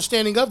bad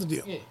understanding of the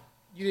deal. Yeah.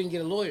 You didn't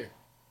get a lawyer.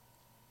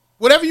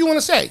 Whatever you want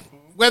to say,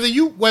 whether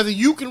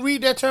you can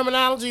read that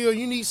terminology or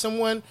you need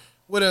someone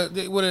with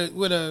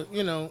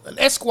a an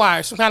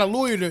esquire, some kind of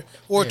lawyer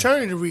or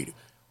attorney to read it.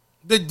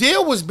 The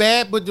deal was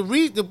bad, but the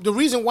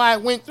reason why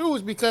it went through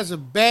is because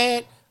of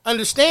bad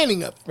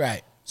understanding of it.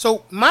 Right.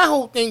 So my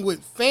whole thing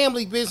with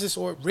family business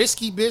or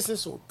risky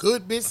business or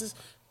good business,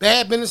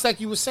 bad business, like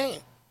you were saying,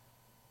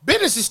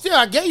 business is still,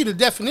 I gave you the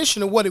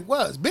definition of what it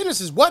was.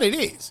 Business is what it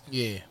is.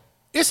 Yeah.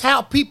 It's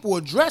how people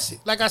address it.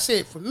 Like I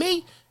said, for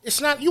me, it's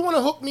not, you want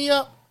to hook me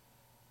up?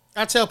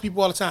 I tell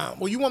people all the time,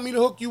 well, you want me to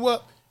hook you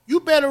up? You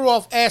better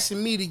off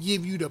asking me to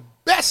give you the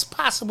best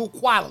possible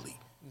quality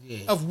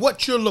of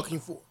what you're looking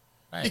for.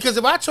 Right. Because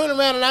if I turn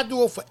around and I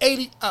do it for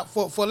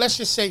 $80, for let's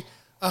just say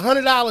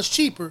 $100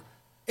 cheaper,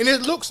 and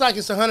it looks like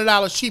it's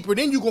 $100 cheaper,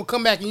 then you're gonna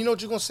come back and you know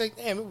what you're gonna say,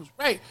 damn, it was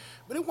right.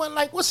 But it wasn't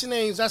like what's the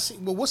names? I see.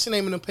 Well, what's the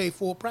name of them pay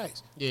full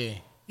price? Yeah.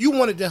 You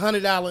wanted the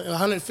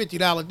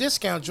 $150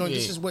 discount joint. Yeah.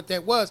 This is what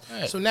that was.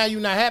 Right. So now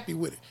you're not happy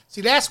with it.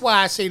 See, that's why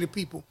I say to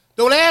people,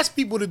 don't ask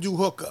people to do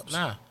hookups.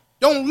 Nah.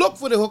 Don't look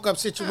for the hookup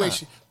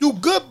situation. Do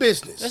good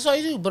business. That's all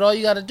you do. But all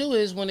you got to do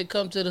is when it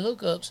comes to the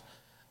hookups,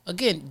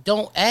 again,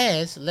 don't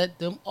ask. Let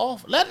them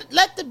off.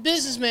 Let the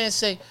businessman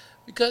say,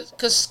 because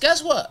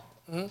guess what?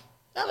 Mm-hmm.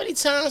 How many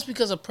times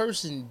because a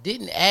person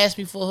didn't ask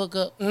me for a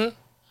hookup,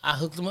 I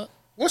hooked them up?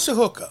 What's a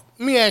hookup?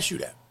 Let me ask you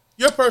that.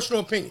 Your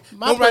personal opinion.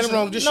 My No right or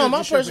personal- wrong. Just no, your, my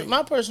just your personal opinion.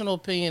 my personal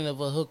opinion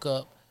of a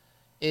hookup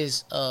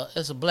is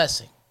it's a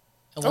blessing.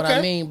 And what Okay.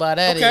 I mean by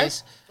that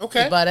is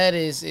Okay.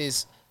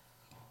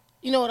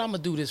 you know what, I'm gonna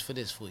do this for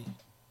you.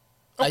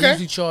 I Okay.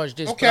 usually charge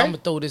this, Okay. but I'm gonna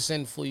throw this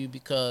in for you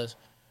because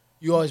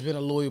you always been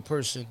a loyal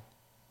person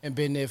and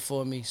been there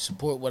for me,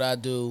 support what I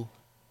do.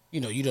 You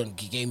know, you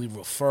gave me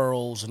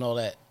referrals and all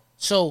that.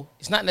 So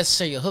it's not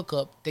necessarily a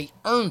hookup. They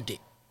earned it.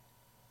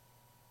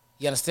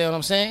 You understand what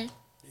I'm saying?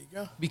 There you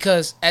go.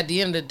 Because at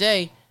the end of the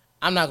day,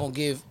 I'm not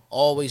gonna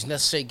always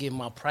necessarily give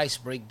my price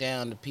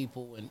breakdown to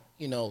people, and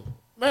you know,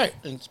 Right.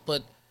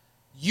 but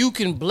you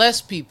can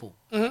bless people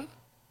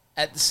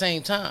at the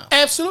same time,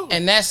 Absolutely.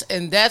 and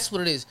that's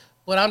what it is.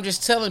 But I'm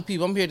just telling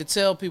people, I'm here to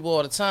tell people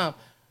all the time,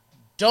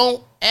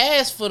 don't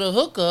ask for the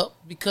hookup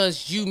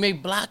because you may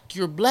block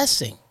your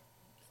blessing.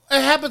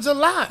 It happens a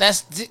lot.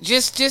 That's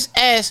just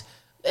ask.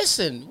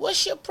 Listen,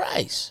 what's your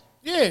price?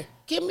 Yeah.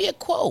 Give me a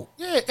quote.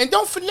 Yeah. And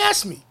don't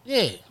finesse me.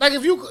 Yeah, Like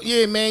if you,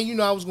 yeah, man, you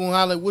know I was going to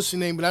holler at what's your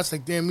name, but I was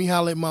like, damn, me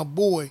holler at my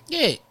boy.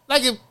 yeah.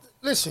 Like if,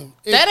 listen.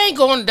 If, That ain't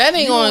going. That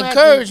ain't you going don't to have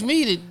to- encourage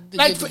me to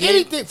like get for the game.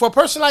 anything, for a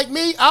person like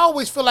me, I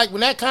always feel like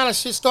when that kind of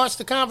shit starts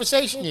the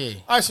conversation, Yeah.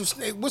 all right, so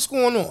what's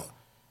going on?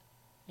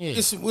 Yeah.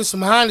 It's with some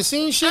behind the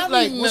scenes shit. I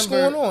Like what's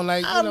remember- going on?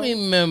 Like I you know,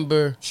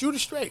 remember shoot it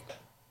straight.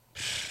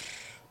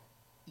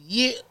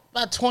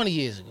 about 20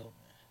 years ago, man,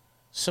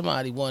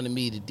 somebody wanted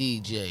me to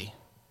DJ.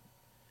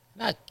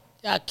 And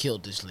I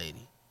killed this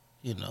lady.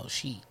 You know,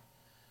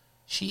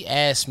 she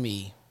asked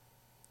me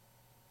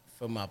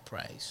for my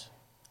price,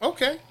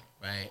 Okay.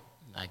 right?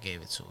 And I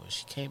gave it to her.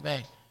 She came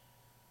back.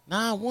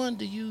 Nah, I wanted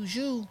to use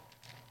you,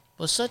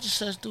 but such and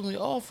such threw me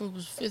offer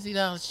was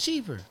 $50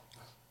 cheaper.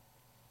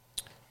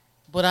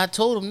 But I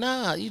told him,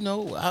 nah, you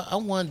know, I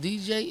want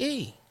DJ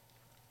E.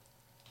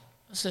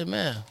 I said,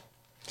 man,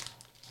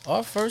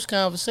 our first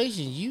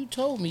conversation, you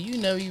told me you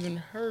never even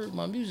heard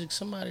my music.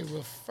 Somebody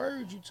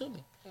referred you to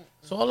me.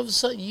 So all of a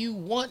sudden, you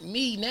want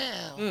me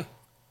now.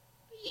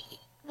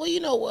 Well, you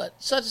know what?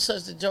 Such and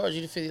such to charge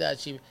you the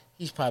 $50 cheaper.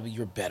 He's probably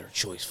your better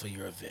choice for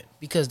your event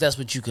because that's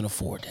what you can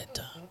afford that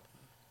time.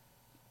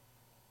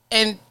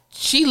 And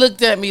she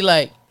looked at me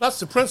like, That's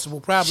the principle,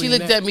 probably. she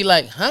looked at me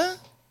like, huh?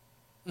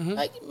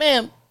 Like,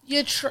 ma'am,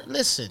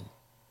 listen,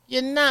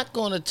 you're not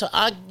going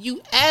to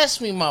you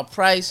asked me my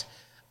price.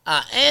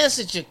 I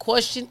answered your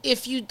question.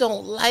 If you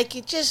don't like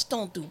it, just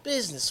don't do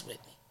business with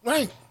me.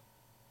 Right.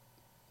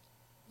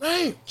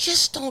 Right.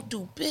 Just don't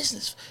do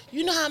business.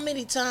 You know how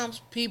many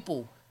times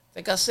people,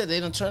 like I said, they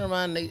don't turn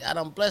around and I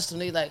don't bless them.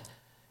 They like,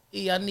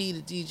 I need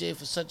a DJ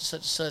for such and such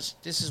and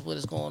such. This is what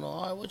is going on.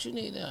 All right, what you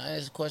need? I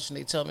ask a question.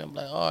 They tell me. I'm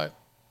like, all right.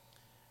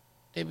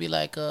 They be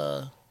like,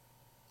 how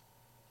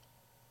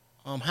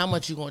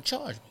much you gonna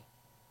charge me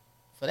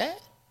for that?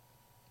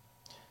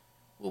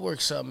 We'll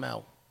work something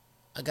out.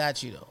 I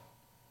got you though.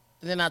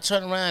 And then I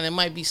turn around. It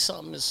might be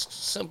something as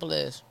simple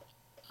as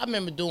I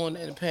remember doing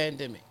in the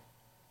pandemic,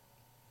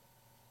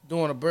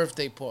 doing a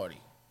birthday party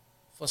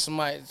for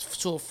somebody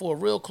for a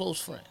real close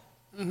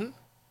friend.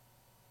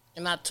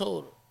 And I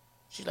told her,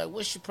 she's like,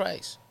 "What's your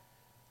price?"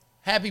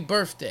 Happy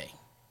birthday.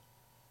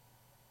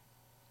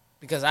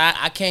 Because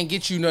I can't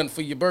get you nothing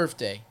for your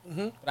birthday,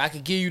 but I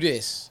could give you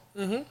this.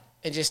 And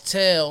just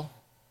tell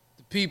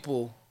the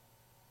people,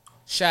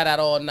 shout out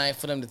all night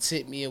for them to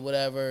tip me or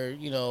whatever,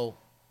 you know.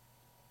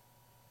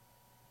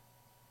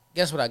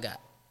 Guess what I got?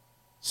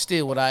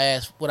 Still what I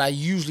asked, what I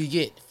usually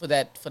get for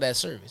that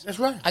service. That's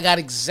right. I got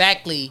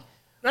exactly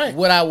Right.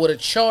 what I would have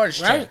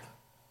charged Right. her.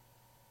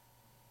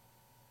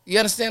 You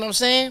understand what I'm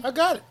saying? I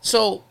got it.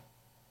 So,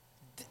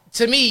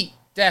 to me,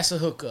 that's a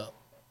hookup.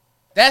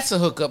 That's a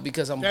hookup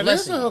because I'm That is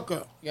blessing a you.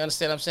 hookup. You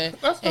understand what I'm saying?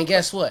 That's a And hookup.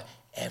 guess what?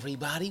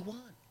 Everybody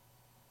won.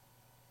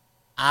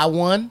 I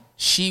won.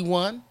 She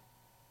won.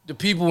 The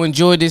people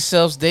enjoyed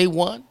themselves. They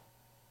won.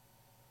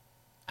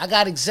 I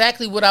got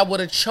exactly what I would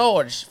have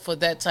charged for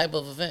that type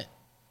of event.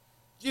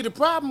 See, the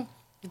problem,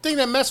 the thing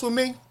that messed with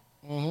me,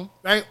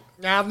 right?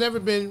 Now, I've never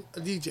been a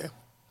DJ.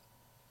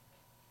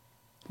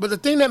 But the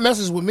thing that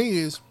messes with me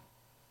is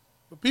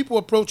when people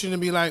approaching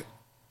and be like,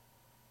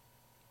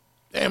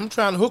 damn, I'm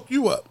trying to hook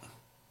you up.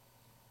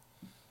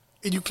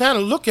 And you kind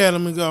of look at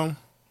them and go,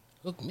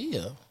 Hook me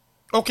up.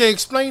 okay,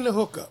 explain the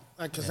hookup.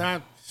 Like, because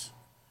I'm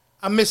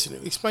missing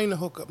it. Explain the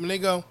hookup. And they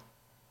go,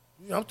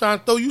 I'm trying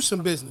to throw you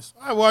some business.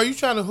 All right, well, are you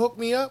trying to hook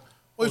me up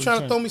or are you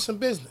trying to throw me some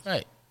business?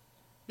 Right.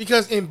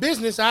 Because in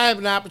business, I have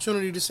an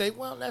opportunity to say,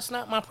 well, that's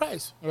not my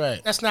price.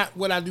 Right. That's not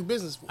what I do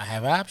business for. I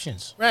have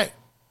options. Right.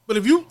 But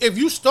if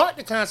you start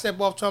the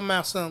concept off talking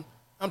about something,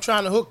 I'm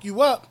trying to hook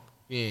you up.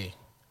 Yeah.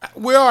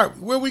 Where are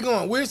we? Where are we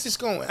going? Where's this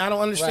going? I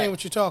don't understand Right.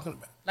 what you're talking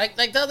about. Like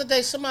the other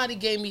day, somebody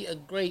gave me a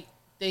great.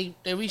 They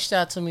reached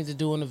out to me to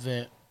do an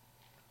event,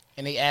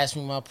 and they asked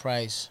me my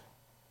price.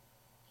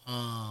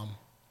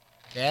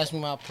 They asked me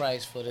my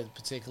price for the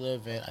particular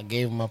event. I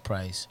gave them my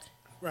price,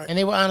 Right. and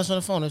they were honest on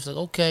the phone. They was like,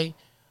 "Okay,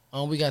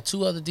 we got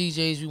 2 other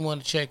DJs we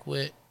want to check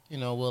with.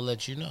 We'll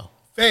let you know."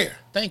 Fair.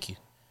 Thank you.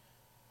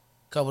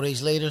 A couple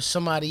days later,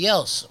 somebody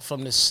else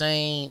from the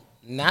same,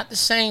 not the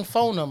same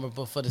phone number,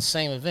 but for the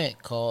same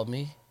event, called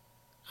me.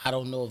 I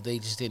don't know if they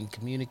just didn't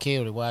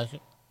communicate or they watched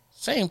it.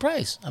 Same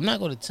price. I'm not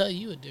going to tell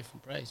you a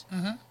different price.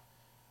 Mm-hmm.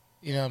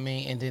 You know what I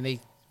mean? And then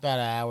about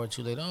an hour or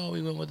two later, we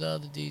went with the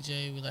other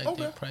DJ. We like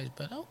Okay. their price,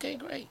 but okay,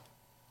 great.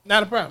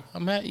 Not a problem.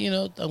 I'm happy.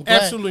 I'm glad.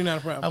 Absolutely not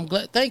a problem. I'm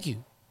glad. Thank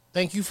you.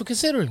 Thank you for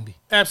considering me.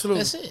 Absolutely.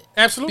 That's it.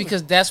 Absolutely.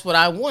 Because that's what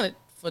I wanted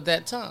for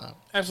that time.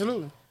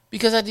 Absolutely.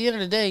 Because at the end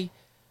of the day,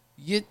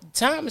 your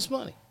time is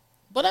money.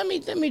 But let me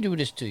do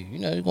this to you.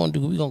 We're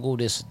gonna go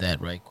this or that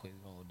right quick.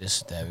 We're gonna go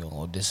this or that. We're gonna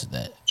go this or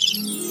that.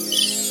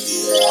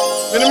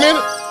 In a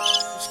minute.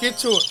 Let's get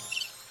to it.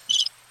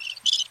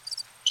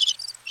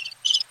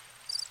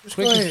 Just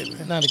go ahead,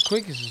 man. Now the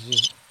quickest is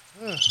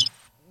just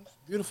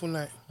Beautiful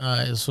night. all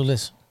right. So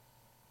listen,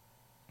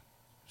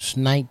 it's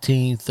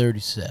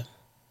 1937.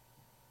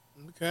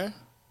 Okay.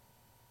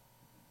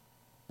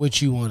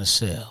 What you want to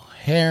sell?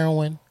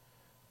 Heroin,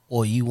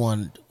 or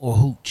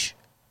hooch?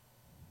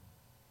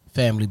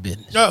 Family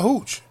business.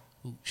 Hooch.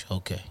 Hooch.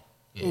 Okay.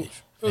 Yeah.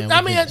 Hooch. Family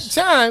I mean, at the business.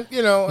 time,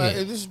 Yeah.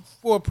 this is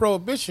before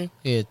Prohibition,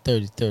 Yeah,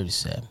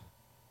 37.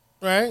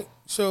 right?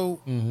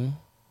 So, Mm-hmm.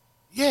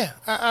 yeah,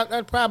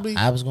 I'd probably,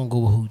 I was gonna go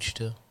with hooch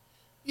too.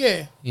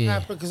 yeah. Yeah.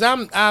 Because I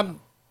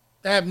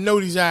have no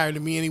desire to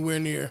be anywhere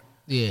near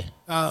Yeah.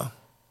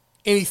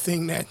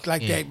 anything that Yeah.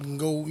 that can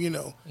go,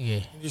 Yeah.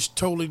 and just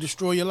totally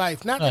destroy your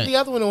life. Not that Right. the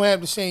other one don't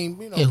have the same,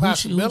 Yeah. Hooch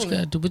possibility. got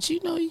to do, but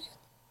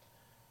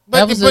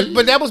But was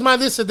but that was my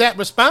this or that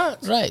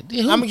response. right.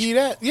 Yeah, I'm gonna hooch. give you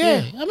that.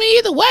 Yeah. I mean,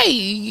 either way,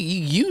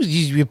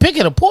 you're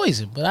picking a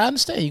poison, but I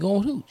understand you're going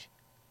with hooch.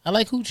 I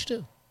like hooch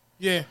too.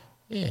 Yeah.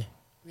 Yeah.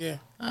 Yeah.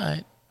 All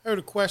right. Heard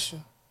a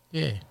question.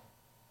 Yeah.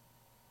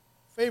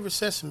 Favorite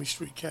Sesame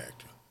Street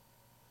character?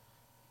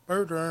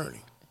 Bert or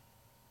Ernie?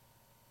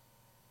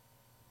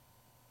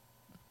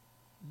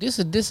 This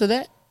or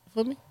that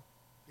for me?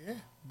 Yeah.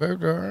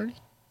 Bert or Ernie?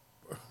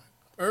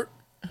 Bert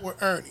or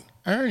Ernie?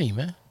 Ernie,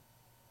 man.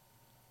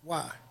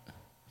 Why?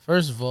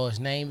 First of all, his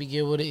name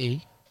began with an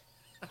E.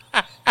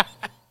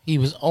 He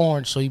was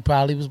orange, so he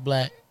probably was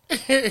black.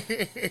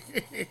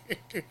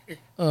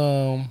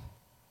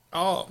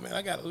 Oh man,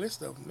 I got a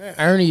list of them now.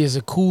 Ernie is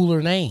a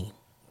cooler name.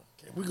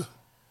 Okay,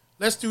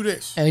 let's do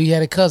this. And he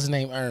had a cousin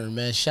named Ern,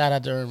 man. Shout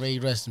out to Ern. May he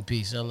rest in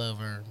peace. I love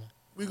Ern, man.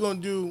 We're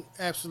gonna do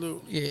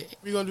absolutely. Yeah.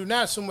 We're gonna do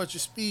not so much a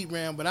speed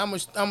round, but I'm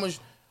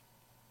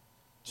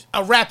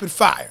a rapid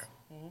fire.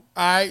 Mm-hmm. All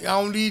right,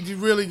 I don't need you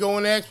really go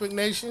into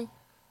explanation,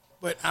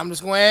 but I'm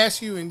just gonna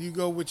ask you and you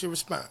go with your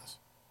response.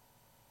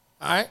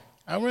 All right.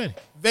 I'm ready.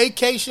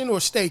 Vacation or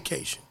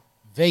staycation?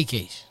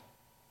 Vacation.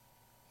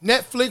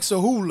 Netflix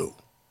or Hulu?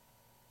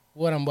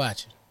 What I'm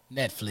watching?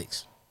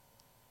 Netflix.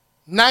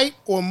 Night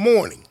or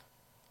morning?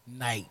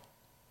 Night.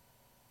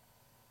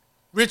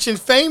 Rich and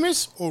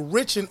famous or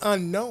rich and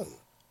unknown?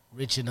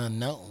 Rich and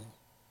unknown.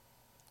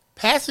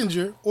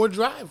 Passenger or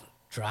driver?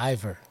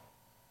 Driver.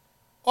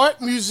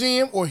 Art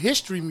museum or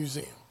history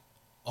museum?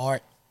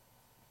 Art.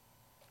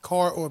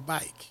 Car or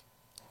bike?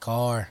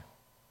 Car.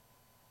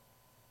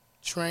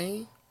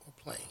 Train or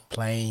plane?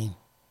 Plane.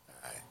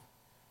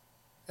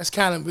 That's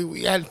kind of,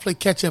 we had to play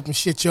catch up and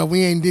shit, y'all.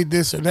 We ain't did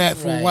this or that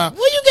for a Right. while.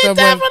 Well, you get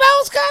that, but I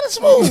was kind of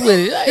smooth with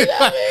it. Like, you know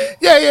what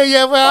I mean?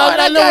 Yeah. Well, All right,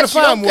 I know where to got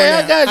you. find more Okay, now.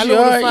 I got you. know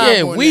All where to right, find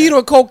yeah. more Weed now.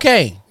 or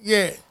cocaine?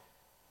 Yeah.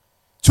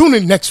 Tune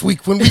in next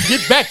week when we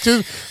get back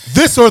to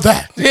this or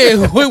that.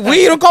 Yeah,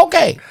 weed or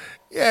cocaine?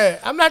 Yeah,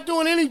 I'm not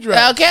doing any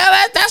drugs.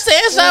 Okay, that's the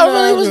answer I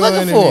really was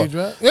looking for.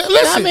 Yeah,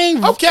 listen, I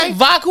mean, okay,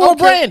 vodka or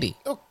brandy?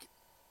 Okay.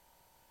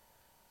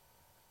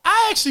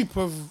 I actually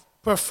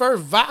prefer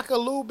vodka a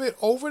little bit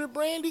over the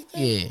brandy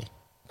thing. Yeah.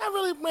 Not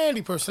really a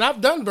brandy person. I've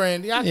done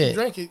brandy. I can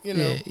drink it,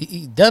 Yeah,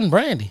 he done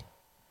brandy.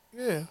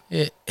 Yeah.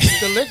 Yeah.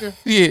 The liquor.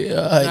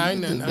 Yeah. I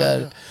ain't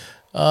nothing.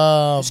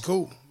 It's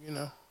cool,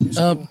 It's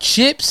cool.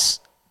 Chips,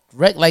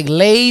 like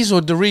Lay's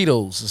or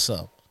Doritos or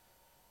something.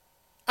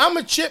 I'm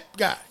a chip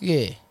guy.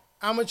 Yeah.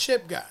 I'm a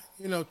chip guy.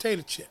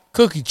 Tater chip.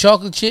 Cookie,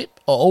 chocolate chip,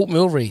 or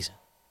oatmeal raisin.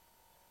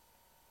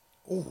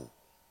 Ooh.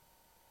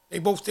 They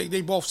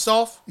both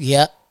soft.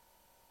 Yeah.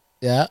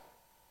 Yeah.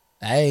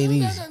 That ain't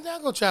easy.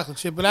 I'll go chocolate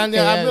chip, but I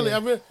Yeah,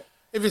 really,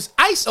 if it's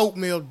ice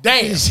oatmeal,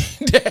 damn.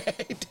 Yeah.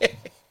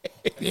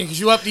 Because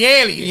you up the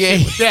ante Yeah.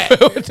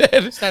 with that.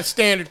 It's not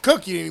standard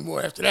cookie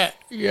anymore after that.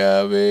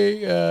 Yeah, I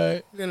mean,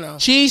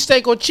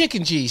 cheesesteak or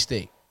chicken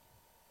cheesesteak?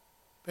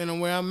 Depending on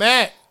where I'm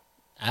at.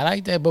 I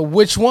like that, but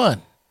which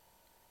one?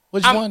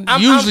 Which one?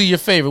 Usually your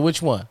favorite.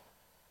 Which one?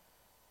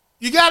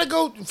 You gotta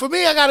go. For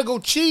me, I gotta go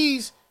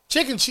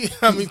chicken cheese.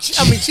 I mean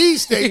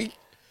cheesesteak,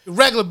 the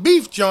regular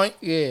beef joint.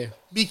 Yeah.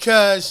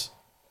 because,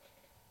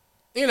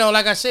 you know,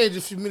 like I said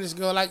a few minutes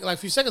ago, like a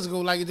few seconds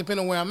ago, like it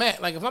depends on where I'm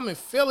at. Like if I'm in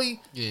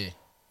Philly, Yeah.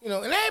 you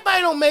know, and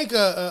everybody don't make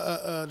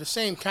the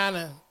same kind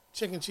of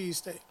chicken cheese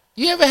steak.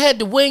 You ever had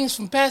the wings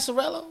from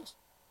Passarello's?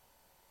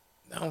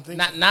 I don't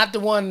think Not the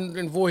one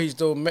in Voorhees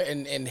though,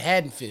 in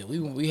Haddonfield.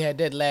 We had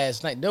that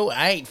last night. No,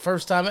 I ain't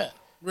first time ever.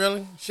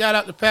 Really. Shout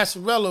out to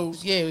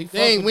Passarello's. Yeah,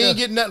 we ain't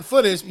getting nothing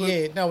for this. But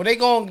yeah, no, they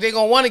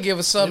gonna want to give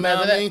us something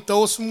after that.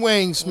 Throw some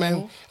wings,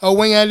 man. Oh,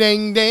 wing a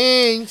ding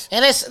dings.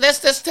 And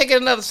let's take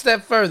it another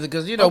step further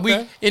because you know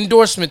Okay. we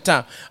endorsement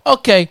time.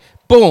 Okay,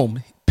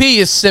 boom. P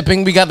is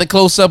sipping. We got the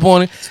close up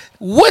on it.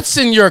 What's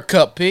in your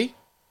cup, P?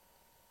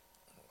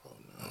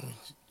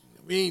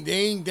 They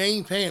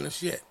ain't paying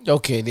us yet.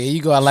 Okay, there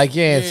you go. I like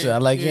your answer. Yeah, I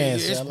like yeah, your yeah,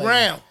 answer. it's I like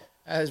brown.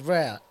 It's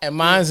brown, and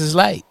mine's is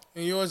light.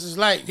 And yours is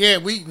light. Yeah,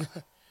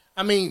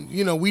 I mean,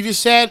 you know, we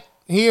just sat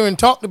here and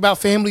talked about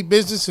family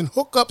business and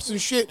hookups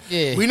and shit.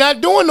 Yeah. We're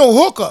not doing no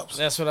hookups.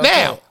 That's what I'm now.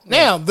 saying.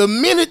 Now, the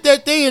minute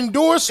that they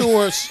endorse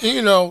or,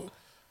 you know,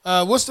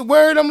 what's the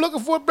word I'm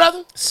looking for,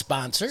 brother?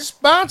 Sponsor.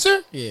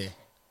 Sponsor? Yeah.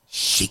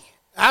 Shit.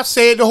 I've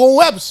said the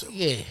whole episode.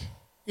 Yeah.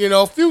 You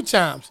know, a few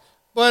times.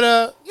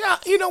 But, yeah,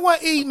 you know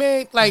what, E,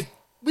 man? Like,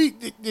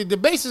 the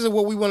basis of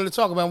what we wanted to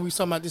talk about when we was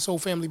talking about this whole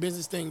family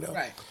business thing, though,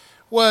 Right.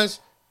 was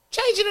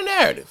changing the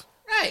narrative.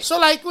 Right. So,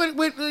 like,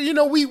 with you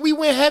know, we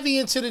went heavy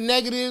into the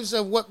negatives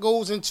of what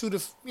goes into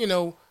the, you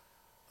know,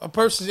 a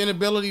person's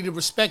inability to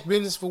respect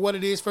business for what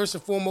it is, first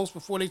and foremost,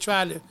 before they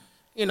try to,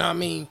 you know what I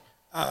mean,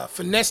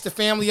 finesse the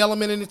family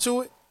element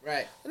into it.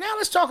 Right. And now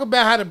let's talk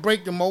about how to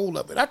break the mold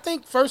of it. I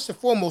think, first and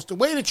foremost, the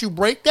way that you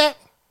break that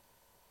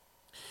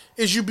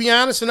is you be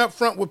honest and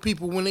upfront with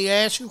people when they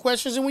ask you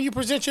questions and when you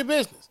present your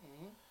business.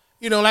 Mm-hmm.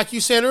 You know, like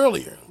you said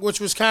earlier, which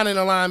was kind of in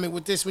alignment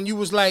with this, when you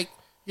was like,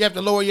 you have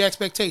to lower your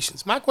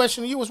expectations. My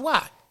question to you was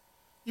why?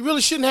 You really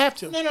shouldn't have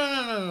to.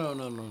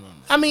 No.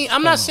 I mean,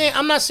 I'm not saying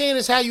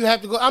it's how you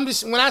have to go. I'm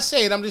just, when I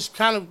say it, I'm just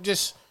kind of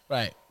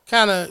Right.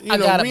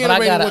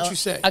 reiterating what you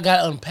say. I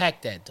gotta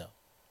unpack that though.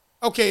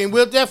 Okay, and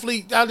I'll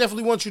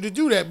definitely want you to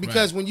do that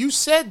because when you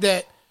said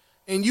that,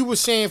 and you were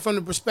saying from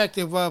the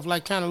perspective of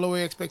like kind of lower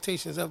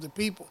expectations of the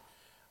people,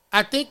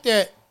 I think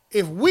that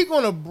if we're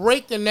gonna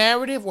break the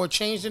narrative or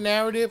change the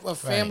narrative of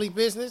family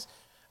business,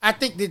 I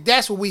think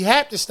that's what we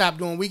have to stop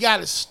doing. We got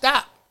to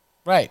stop.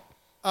 Right.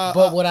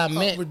 But what I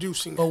meant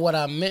reducing. But what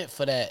I meant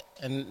for that,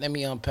 and let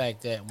me unpack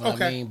that. What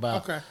I mean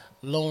by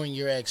lowering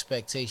your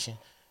expectation.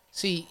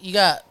 See, you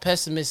got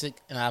pessimistic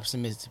and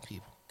optimistic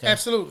people. Okay?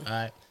 Absolutely. All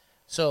right.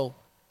 So,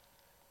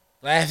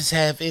 glasses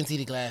half empty,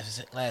 the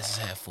glasses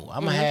half full.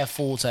 I'm a half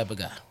full type of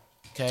guy.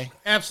 Okay.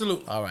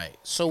 Absolutely. All right.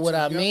 So what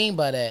I mean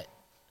by that,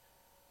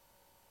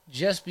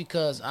 just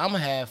because I'm a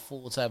half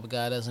full type of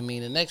guy doesn't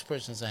mean the next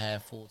person's a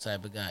half full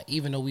type of guy,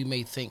 even though we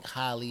may think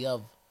highly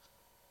of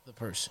the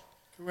person.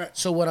 Correct.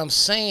 So what I'm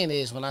saying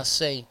is, when I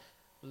say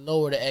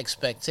lower the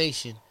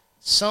expectation,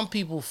 some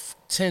people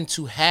tend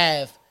to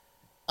have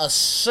a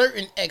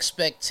certain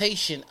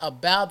expectation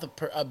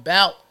about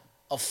about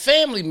a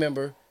family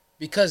member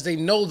because they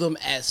know them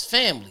as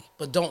family,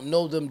 but don't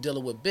know them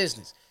dealing with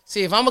business.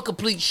 See, if I'm a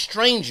complete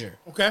stranger,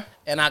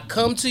 and I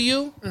come to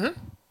you,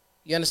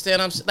 you understand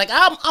what I'm saying? Like,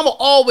 I'm going to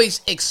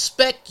always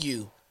expect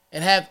you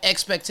and have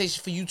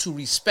expectation for you to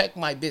respect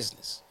my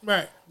business.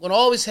 Right. I'm going to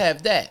always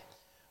have that.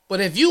 But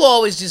if you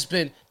always just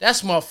been,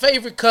 that's my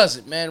favorite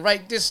cousin, man,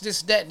 right? This,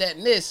 that,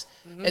 and this.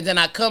 And then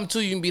I come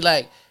to you and be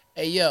like,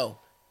 hey, yo,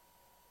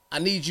 I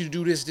need you to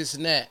do this,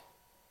 and that.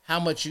 How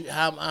much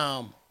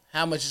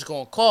it's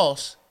going to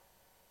cost?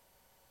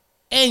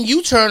 And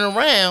you turn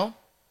around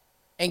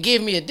and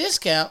give me a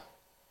discount.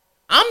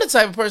 I'm the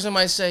type of person who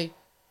might say,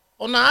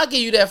 oh, no, I'll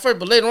give you that first,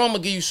 but later on I'm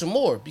going to give you some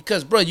more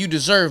because, bro, you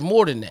deserve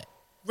more than that.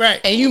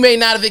 Right. And you may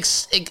not have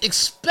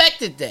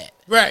expected that.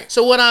 Right.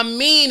 So what I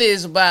mean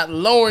is about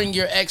lowering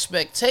your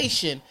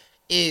expectation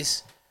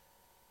is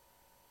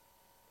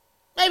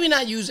maybe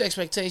not use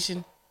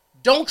expectation.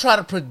 Don't try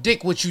to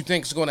predict what you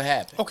think is going to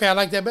happen. Okay, I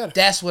like that better.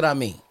 That's what I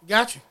mean.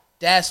 Got you.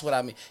 That's what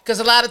I mean. Because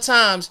a lot of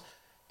times,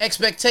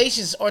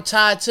 expectations are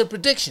tied to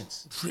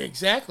predictions.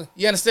 Exactly.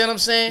 You understand what I'm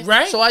saying?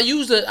 Right. So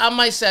I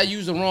might say I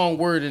use the wrong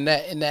word in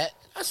that.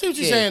 I see what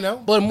you're saying, though.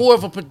 But more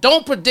of a,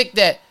 don't predict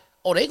that,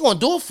 oh, they going to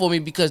do it for me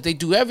because they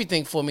do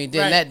everything for me.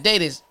 Then that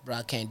date is, bro,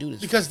 I can't do this.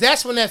 Because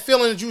that's when that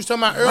feeling that you was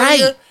talking about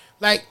earlier,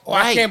 like,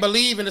 I can't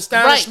believe in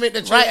astonishment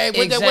that you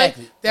went that way.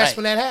 That's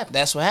when that happens.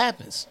 That's what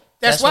happens.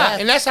 That's why.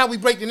 And that's how we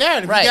break the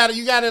narrative. Right.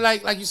 You gotta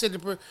like you said,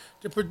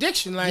 the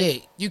prediction. Like, yeah,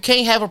 you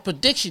can't have a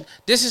prediction.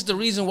 This is the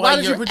reason why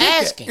did you're you predict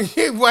asking.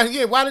 That?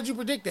 why did you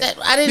predict that?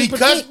 I didn't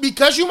predict.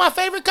 Because you're my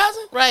favorite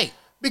cousin? Right.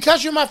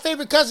 Because you're my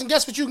favorite cousin,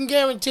 guess what you can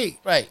guarantee?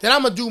 Right. That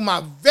I'm going to do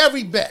my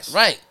very best.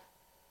 Right.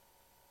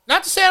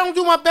 Not to say I don't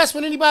do my best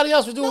when anybody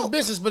else is doing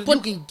business, but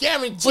you can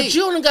guarantee. But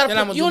you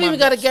don't even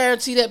got to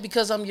guarantee that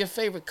because I'm your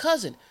favorite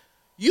cousin.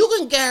 You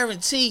can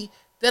guarantee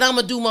that I'm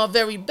going to do my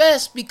very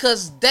best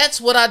because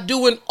that's what I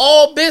do in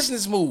all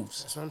business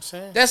moves. That's what I'm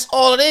saying. That's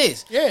all it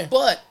is. Yeah.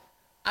 But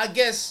I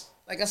guess,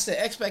 like I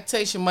said,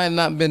 expectation might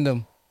not have been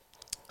them.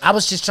 I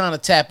was just trying to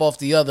tap off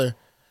the other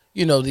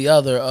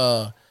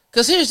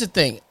Because here's the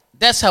thing.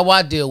 That's how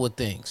I deal with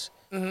things.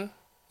 Mm-hmm.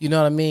 You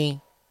know what I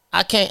mean?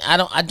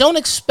 I don't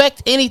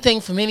expect anything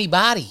from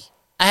anybody.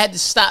 I had to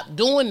stop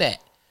doing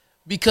that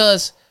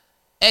because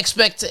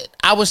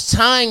I was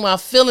tying my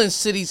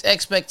feelings to these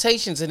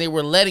expectations and they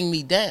were letting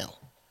me down.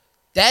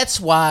 That's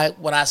why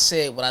what I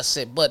said.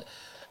 But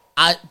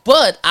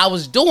I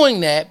was doing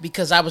that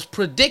because I was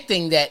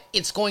predicting that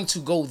it's going to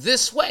go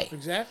this way.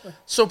 Exactly.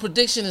 So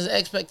prediction and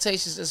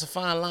expectations, there's a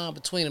fine line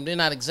between them. They're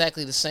not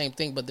exactly the same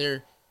thing, but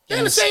they're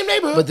in the same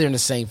neighborhood. But they're in the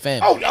same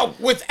family. Oh, no,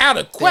 without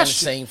a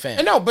question. They're in the same family.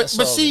 And no, but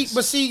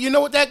see, you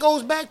know what that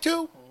goes back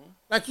to?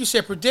 Like you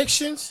said,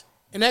 predictions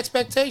and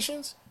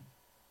expectations.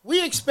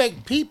 We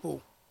expect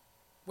people,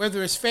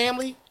 whether it's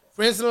family,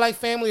 friends of like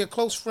family, or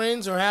close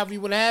friends, or however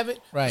you would have it,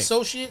 right,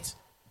 associates,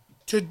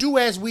 to do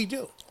as we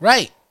do.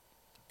 Right.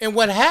 And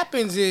what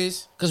happens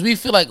is, because we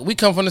feel like we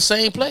come from the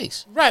same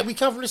place. Right, we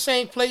come from the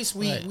same place.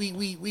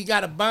 We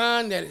got a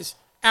bond that is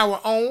our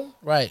own.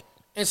 Right.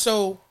 And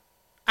so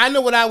I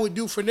know what I would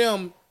do for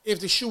them if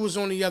the shoe was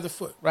on the other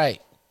foot.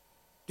 Right.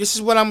 This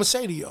is what I'm going to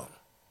say to y'all.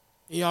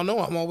 And y'all know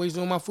I'm always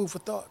doing my food for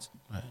thoughts.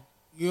 Right.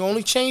 You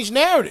only change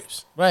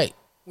narratives. Right.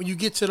 When you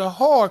get to the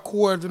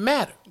hardcore of the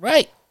matter.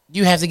 Right.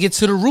 You have to get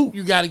to the root.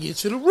 You got to get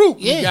to the root.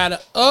 Yeah. You got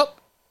to up.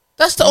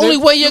 That's the only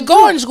way your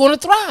garden is going to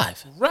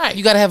thrive. Right.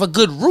 You got to have a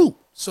good root.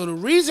 So the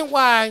reason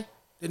why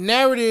the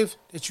narrative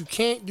that you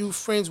can't do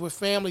friends with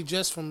family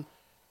just from,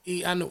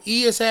 I know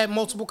E has had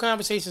multiple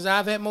conversations.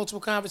 I've had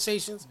multiple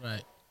conversations.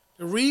 Right.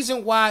 The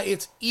reason why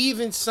it's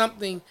even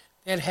something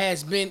that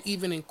has been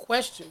even in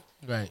question,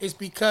 right, is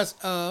because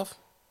of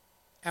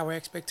our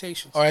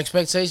expectations. Our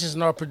expectations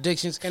and our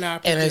predictions. And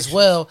as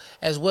well,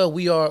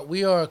 we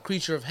are a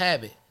creature of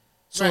habit.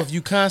 So right. If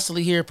you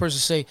constantly hear a person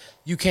say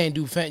you can't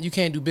do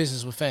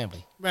business with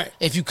family. Right.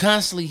 If you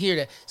constantly hear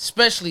that,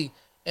 especially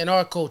in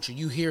our culture,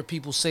 you hear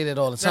people say that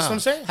all the time. That's what I'm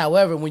saying.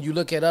 However, when you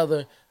look at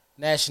other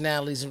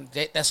nationalities,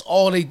 that's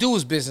all they do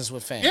is business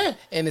with family. Yeah.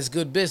 And it's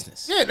good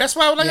business. Yeah, that's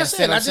why, like I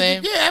said, what I'm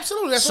saying? Yeah,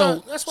 absolutely. That's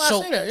why I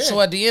say that. Yeah.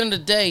 So at the end of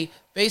the day,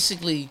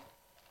 basically,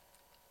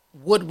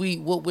 what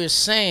we're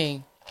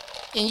saying,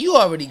 and you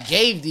already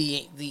gave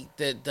the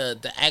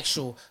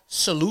actual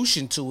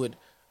solution to it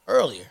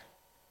earlier.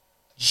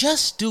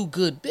 Just do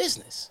good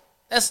business.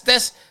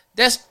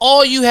 That's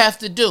all you have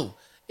to do.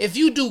 If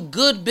you do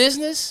good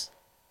business,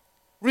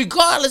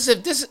 regardless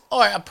if this is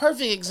all right, a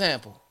perfect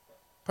example.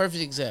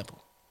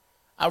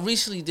 I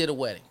recently did a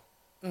wedding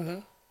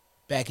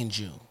back in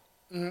June.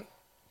 Mm-hmm.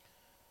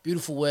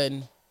 Beautiful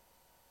wedding.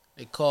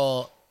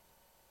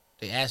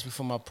 They asked me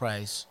for my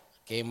price,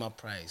 gave my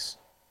price,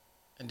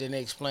 and then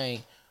they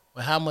explained,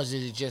 well, how much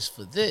is it just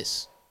for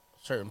this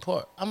certain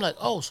part? I'm like,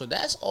 oh, so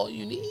that's all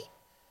you need?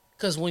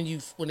 Because when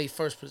they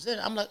first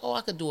presented, I'm like, oh,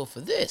 I could do it for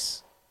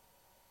this,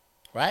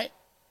 right?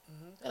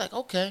 Mm-hmm. They're like,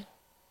 okay.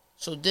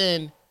 So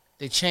then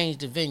they changed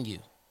the venue.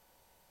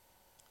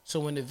 So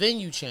when the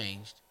venue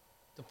changed,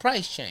 the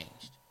price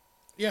changed.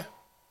 Yeah.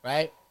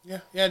 Right? Yeah.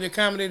 Yeah, to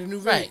accommodate a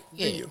new venue. Right.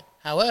 Yeah.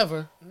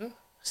 However, I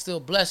still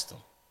blessed them.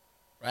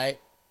 Right?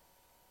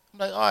 I'm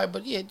like, all right,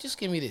 but yeah, just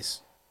give me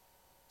this.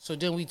 So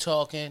then we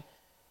talking,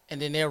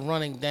 and then they're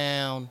running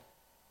down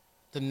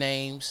the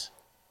names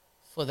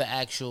for the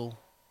actual,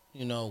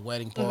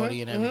 wedding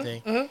party and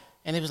everything. Mm-hmm.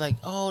 And it was like,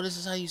 oh, this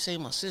is how you say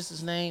my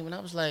sister's name. And I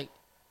was like,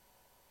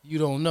 you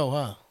don't know,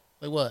 huh?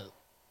 Like, what?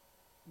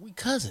 We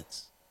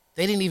cousins.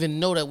 They didn't even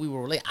know that we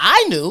were related.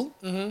 I knew,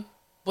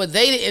 but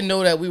they didn't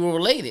know that we were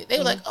related. They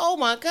were like, oh,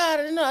 my God,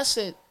 I didn't know. I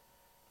said,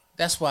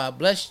 that's why I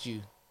blessed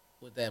you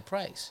with that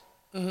price.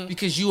 Mm-hmm.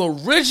 Because you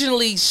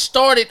originally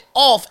started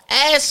off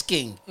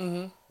asking,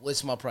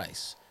 what's my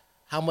price?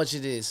 How much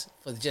it is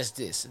for just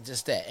this and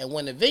just that. And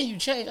when the venue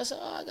changed, I said,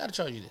 oh, I got to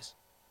charge you this.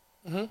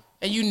 Mm-hmm.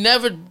 And you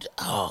never,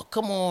 oh,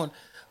 come on.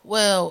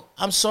 Well,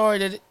 I'm sorry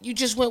that you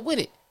just went with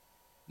it.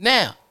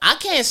 Now, I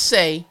can't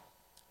say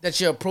that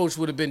your approach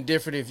would have been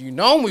different if you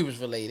known we was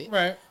related.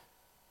 Right.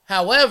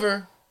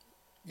 However,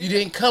 you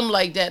didn't come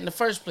like that in the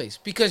first place.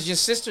 Because your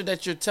sister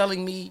that you're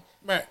telling me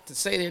to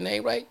say their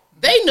name right,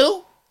 they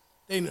knew.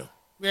 They knew.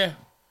 Yeah.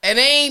 And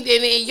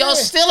y'all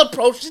still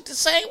approached it the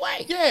same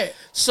way. Yeah.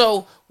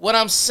 So what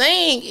I'm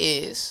saying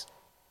is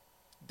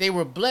they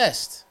were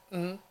blessed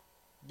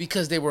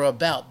because they were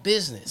about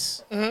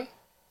business. Mm-hmm.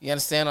 You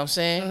understand what I'm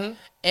saying? Mm-hmm.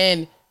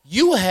 And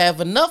you have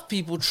enough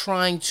people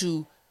trying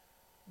to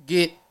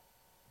get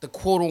the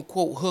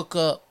quote-unquote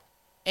hookup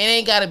and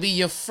ain't got to be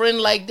your friend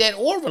like that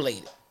or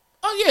related.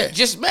 Oh, yeah.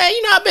 Just, man,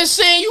 I've been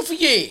seeing you for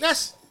years.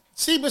 That's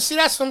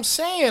what I'm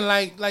saying.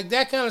 Like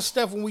that kind of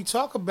stuff when we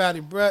talk about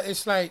it, bro,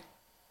 it's like,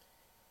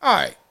 all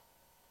right,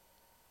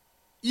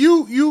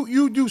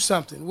 you do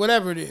something,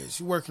 whatever it is.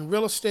 You work in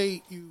real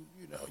estate,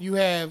 you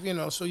have,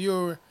 so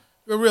you're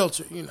a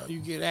realtor, you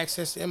get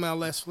access to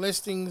MLS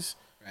listings.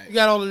 Right. You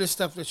got all of this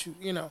stuff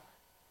that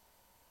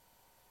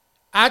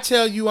I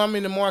tell you I'm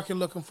in the market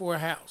looking for a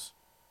house.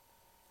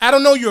 I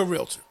don't know you're a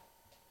realtor.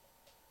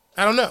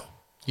 I don't know.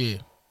 Yeah.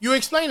 You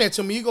explain that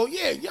to me. You go,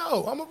 yeah,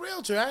 yo, I'm a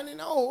realtor. I didn't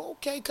know.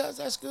 Okay, cuz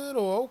that's good.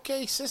 Or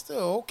okay, sister.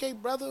 Or okay,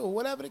 brother. Or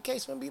whatever the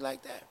case may be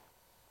like that.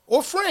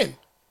 Or friend.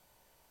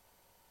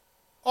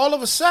 all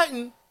of a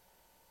sudden,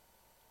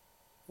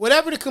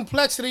 whatever the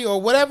complexity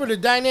or whatever the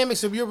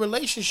dynamics of your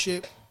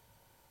relationship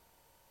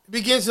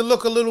begins to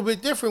look a little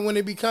bit different when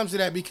it becomes to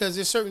that, because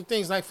there's certain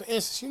things, like for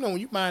instance, when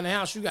you buying a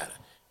house, you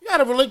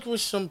gotta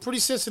relinquish some pretty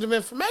sensitive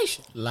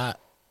information. A lot.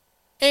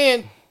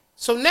 And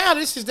so now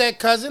this is that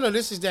cousin, or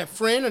this is that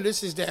friend, or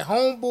this is that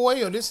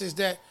homeboy, or this is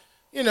that,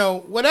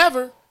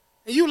 whatever.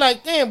 And you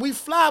like, damn, we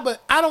fly,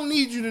 but I don't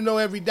need you to know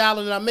every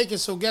dollar that I'm making.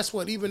 So guess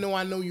what? Even though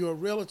I know you're a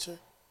realtor,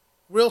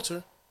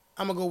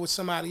 I'm gonna go with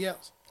somebody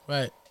else.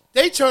 Right.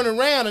 They turn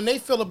around and they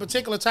feel a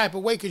particular type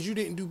of way because you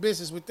didn't do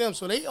business with them.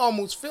 So they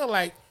almost feel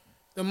like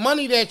the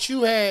money that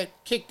you had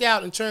kicked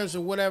out in terms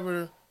of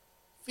whatever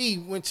fee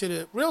went to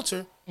the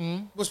realtor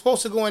was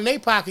supposed to go in their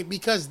pocket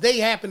because they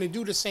happen to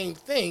do the same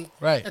thing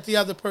that the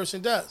other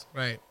person does.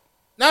 Right.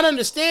 Not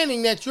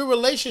understanding that your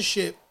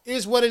relationship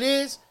is what it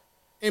is,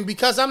 and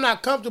because I'm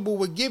not comfortable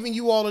with giving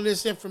you all of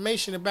this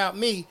information about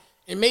me,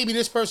 and maybe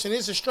this person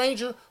is a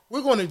stranger,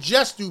 we're going to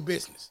just do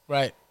business.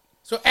 Right.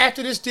 So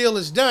after this deal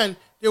is done,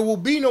 there will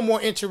be no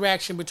more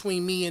interaction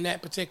between me and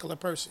that particular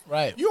person.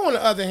 Right. You, on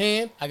the other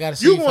hand, I gotta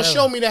see you're you going to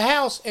forever. show me the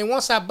house, and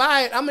once I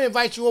buy it, I'm going to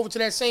invite you over to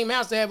that same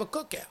house to have a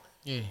cookout.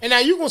 Yeah. And now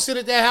you're going to sit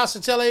at that house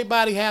and tell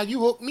everybody how you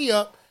hooked me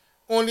up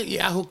on it.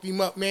 Yeah, I hooked him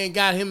up, man,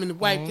 got him and the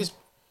wife.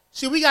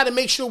 See, we got to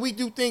make sure we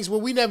do things where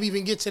we never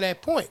even get to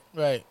that point.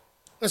 Right.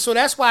 And so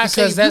that's why I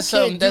say Because that's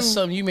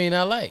something you may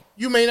not like.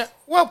 You may not.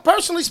 Well,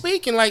 personally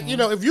speaking, like,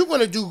 if you're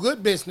going to do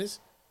good business,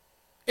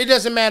 it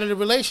doesn't matter the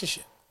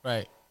relationship.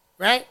 Right.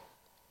 Right?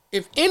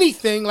 If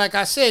anything, like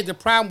I said, the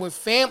problem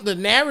with the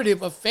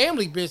narrative of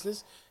family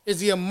business is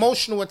the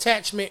emotional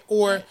attachment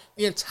or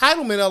the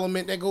entitlement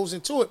element that goes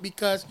into it,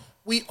 because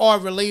we are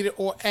related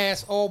or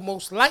as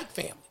almost like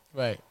family.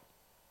 Right.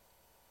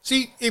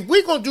 See, if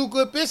we're going to do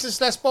good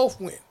business, let's both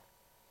win.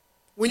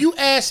 When you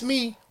ask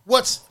me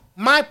what's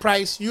my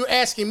price, you're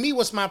asking me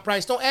what's my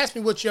price. Don't ask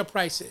me what your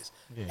price is.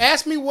 Yeah.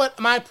 Ask me what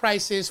my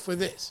price is for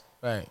this.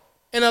 Right.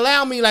 And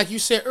allow me, like you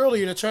said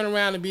earlier, to turn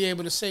around and be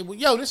able to say, well,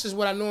 yo, this is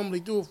what I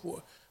normally do it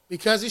for.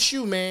 Because it's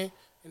you, man.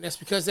 And that's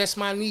because that's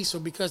my niece, or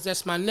because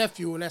that's my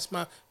nephew, or that's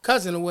my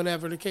cousin, or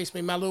whatever the case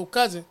may be, my little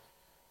cousin.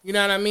 You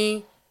know what I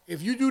mean?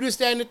 If you do this,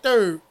 that, and the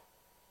third,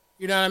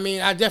 you know what I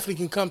mean, I definitely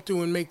can come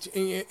through and make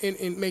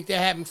that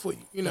happen for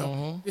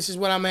you. This is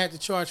what I'm going to have to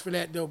charge for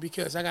that, though,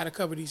 because I got to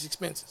cover these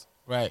expenses.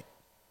 Right.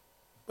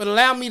 But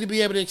allow me to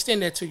be able to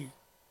extend that to you.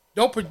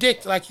 Don't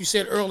predict, like you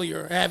said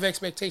earlier, or have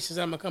expectations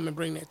that I'm going to come and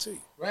bring that to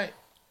you. Right.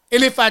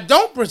 And if I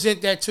don't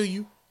present that to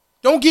you,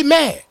 don't get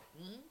mad.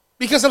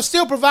 Because I'm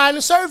still providing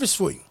a service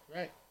for you.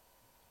 Right.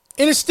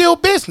 And it's still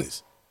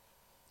business.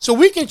 So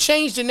we can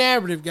change the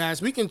narrative,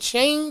 guys. We can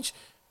change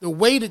the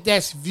way that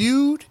that's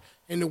viewed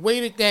and the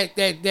way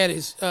that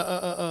is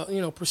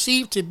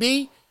perceived to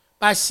be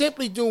by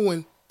simply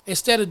doing,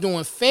 instead of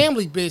doing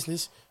family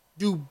business,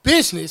 do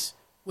business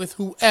with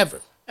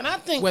whoever. And I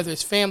think, whether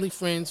it's family,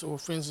 friends, or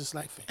friends just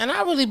like family. And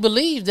I really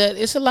believe that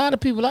it's a lot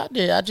of people out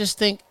there. I just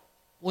think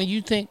when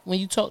you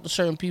talk to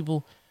certain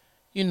people,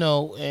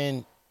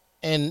 and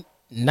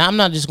now I'm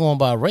not just going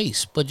by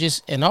race, but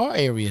just in our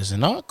areas,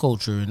 in our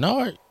culture, in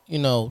our,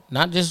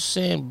 not just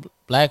saying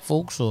black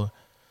folks or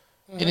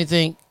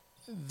anything,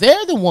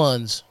 they're the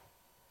ones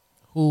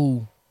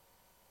who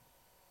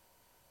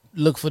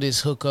look for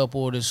this hookup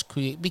or this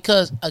create.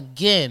 Because,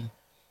 again,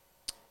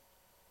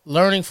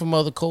 learning from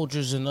other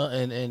cultures and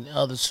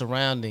other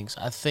surroundings,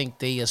 I think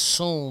they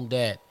assume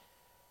that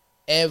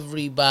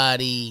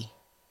everybody,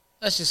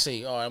 let's just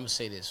say, all right, I'm going to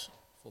say this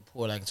for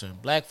poor lack of term.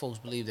 Black folks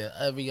believe that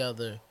every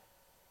other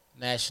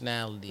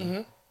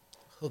nationality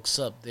hooks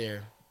up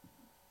their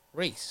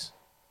race.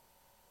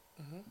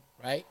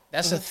 Right?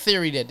 That's a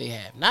theory that they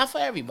have. Not for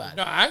everybody.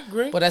 No, I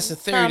agree. But that's a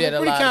theory that a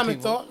lot of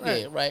people... thought,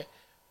 right. Yeah, right.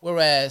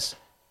 Whereas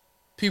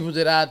people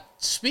that I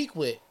speak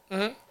with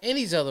in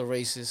these other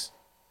races,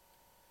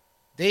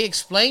 they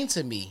explain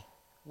to me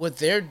what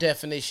their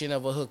definition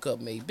of a hookup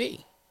may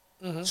be.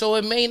 So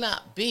it may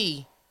not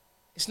be...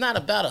 It's not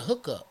about a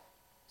hookup.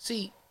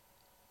 See,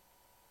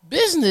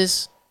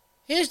 business,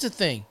 here's the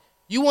thing.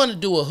 You want to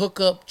do a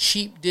hookup,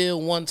 cheap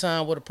deal one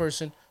time with a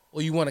person,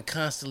 or you want to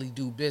constantly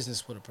do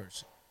business with a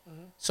person.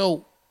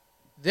 So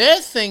their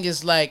thing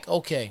is like,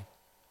 okay,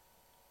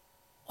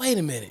 wait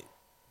a minute.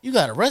 You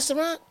got a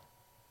restaurant?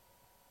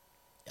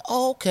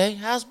 Oh, okay.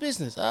 How's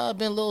business? I've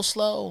been a little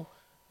slow,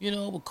 with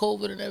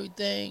COVID and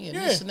everything and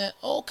this and that.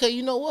 Okay,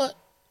 you know what?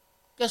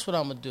 Guess what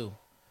I'm going to do?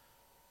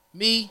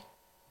 Me,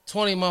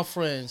 20 of my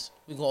friends,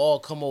 we're going to all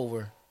come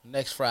over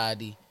next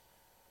Friday.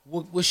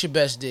 What's your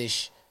best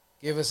dish?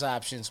 Give us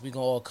options. We're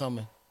going to all come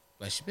and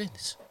bless your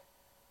business.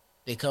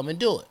 They come and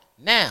do it.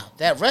 Now,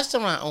 that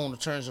restaurant owner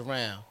turns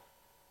around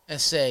and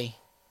say,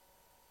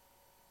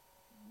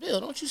 Bill,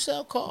 don't you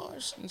sell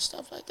cars and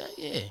stuff like that?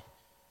 Yeah.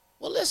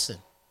 Well, listen.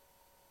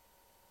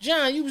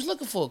 John, you was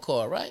looking for a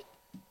car, right?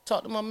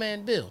 Talk to my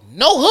man Bill.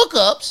 No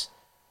hookups.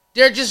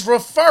 They're just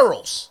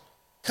referrals.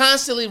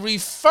 Constantly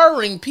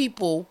referring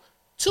people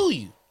to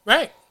you.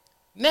 Right.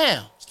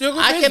 Now, still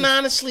good I business. can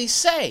honestly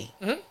say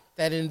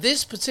that in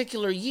this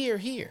particular year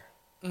here,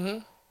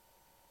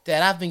 that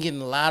that I've been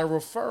getting a lot of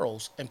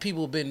referrals and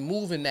people have been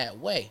moving that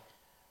way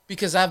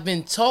because I've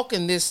been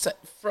talking and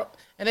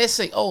they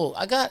say, oh,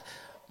 I got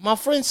my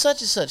friend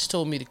such and such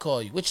told me to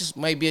call you, which is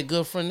might be a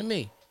good friend to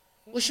me.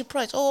 What's your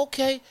price? Oh,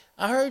 okay.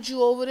 I heard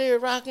you over there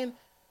rocking.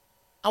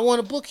 I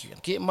want to book you. I'm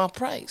getting my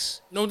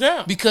price. No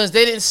doubt. Because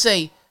they didn't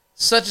say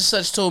such and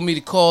such told me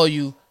to call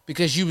you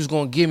because you was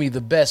going to give me the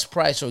best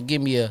price or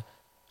give me a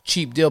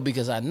cheap deal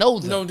because I know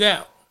them. No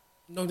doubt.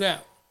 No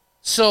doubt.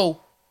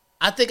 So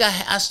I think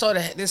I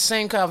started this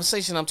same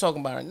conversation I'm talking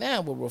about right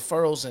now with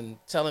referrals and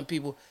telling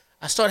people.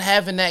 I started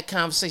having that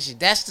conversation.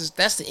 That's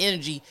the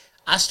energy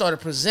I started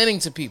presenting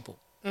to people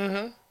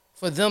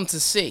for them to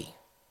see.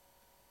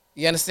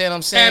 You understand what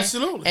I'm saying?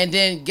 Absolutely. And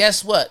then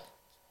guess what?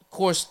 Of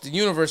course, the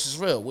universe is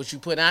real. What you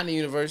put out in the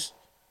universe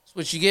is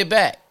what you get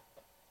back.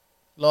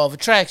 Law of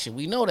attraction.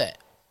 We know that.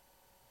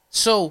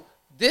 So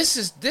this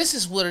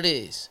is what it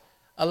is.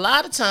 A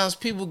lot of times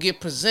people get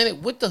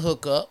presented with the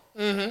hookup.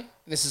 Mm-hmm.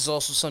 This is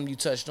also something you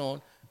touched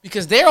on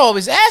because they're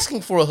always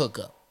asking for a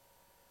hookup.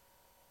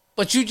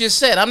 But you just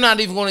said, I'm not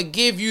even going to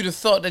give you the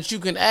thought that you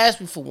can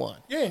ask me for one.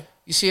 Yeah.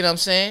 You see what I'm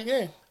saying?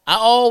 Yeah. I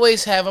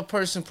always have a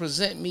person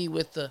present me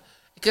with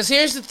because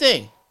here's the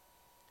thing.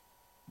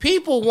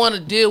 People want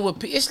to deal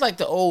with, it's like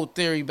the old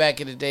theory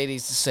back in the day they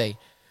used to say,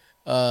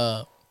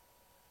 the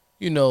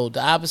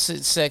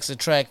opposite sex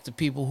attract the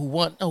people who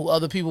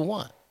other people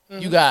want.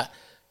 Mm-hmm.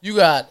 You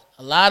got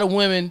a lot of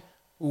women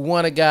who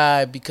want a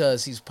guy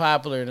because he's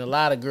popular and a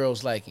lot of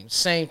girls like him.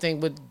 Same thing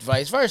with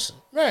vice versa.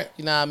 Right.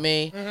 You know what I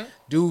mean? Mm-hmm.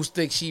 Dudes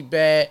think she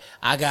bad.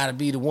 I got to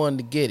be the one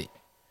to get it.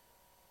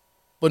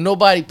 But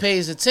nobody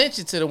pays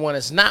attention to the one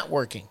that's not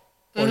working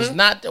or is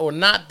not the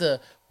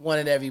one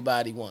that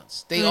everybody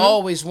wants. They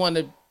always want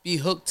to be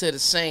hooked to the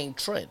same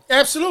trend.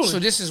 Absolutely. So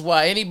this is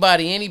why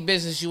anybody, any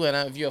business you in,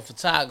 if you're a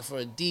photographer,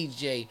 a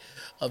DJ,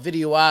 a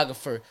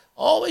videographer,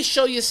 always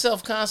show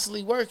yourself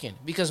constantly working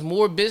because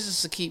more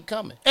business will keep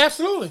coming.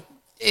 Absolutely.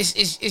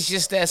 It's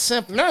just that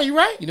simple. No, you're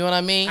right. You know what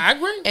I mean? I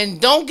agree. And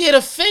don't get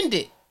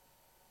offended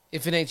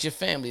if it ain't your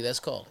family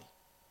that's calling.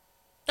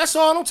 That's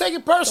all. Don't take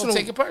it personal.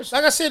 Don't take it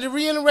personal. Like I said, to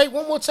reiterate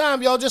one more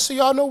time, y'all, just so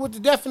y'all know what the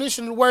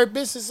definition of the word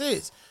business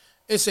is.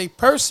 It's a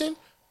person,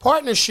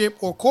 partnership,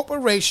 or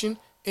corporation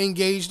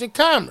engaged in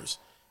commerce,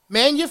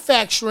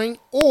 manufacturing,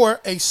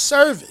 or a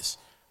service,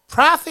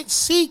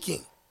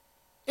 profit-seeking,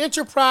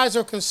 enterprise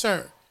or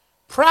concern.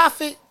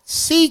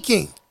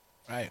 Profit-seeking.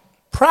 Right.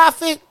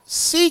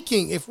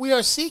 Profit-seeking. If we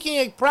are seeking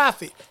a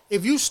profit,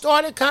 if you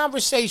start a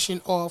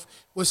conversation off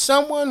with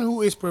someone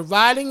who is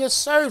providing a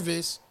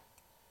service,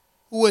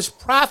 who is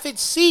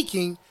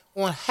profit-seeking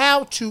on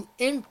how to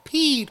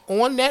impede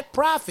on that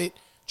profit,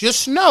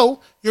 just know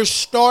you're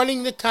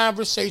starting the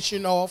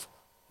conversation off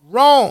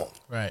wrong.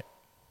 Right.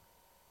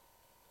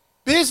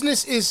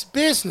 Business is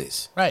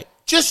business. Right.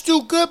 Just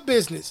do good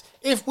business.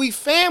 If we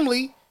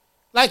family,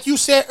 like you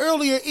said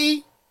earlier,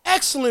 E,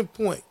 excellent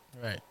point.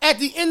 Right. At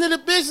the end of the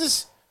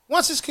business,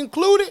 once it's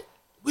concluded,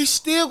 we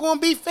still going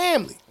to be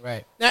family.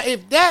 Right. Now,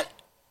 if that,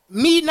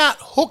 me not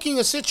hooking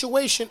a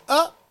situation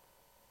up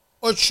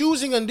or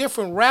choosing a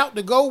different route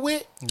to go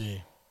with,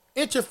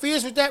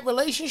 interferes with that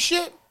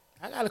relationship,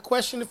 I got to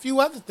question a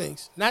few other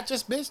things, not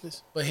just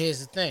business. But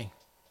here's the thing.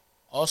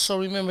 Also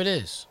remember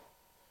this.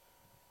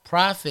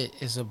 Profit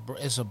is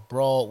a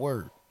broad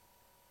word.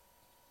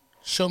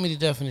 Show me the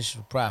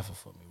definition of profit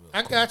for me.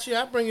 I got you.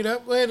 I'll bring it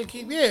up. Go ahead and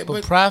keep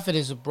But profit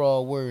is a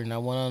broad word, and I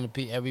want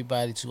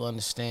everybody to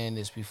understand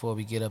this before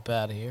we get up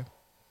out of here.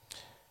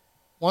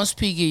 Once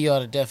P give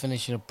y'all the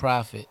definition of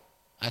profit,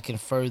 I can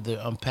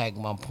further unpack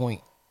my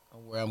point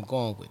of where I'm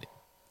going with it.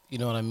 You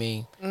know what I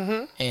mean?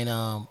 Mm-hmm.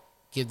 And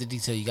give the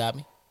detail. You got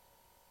me?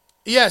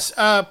 Yes.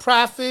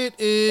 Profit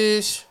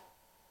is,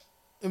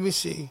 let me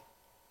see,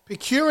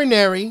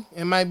 pecuniary,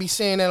 and might be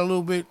saying that a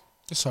little bit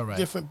it's all right.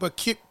 different, but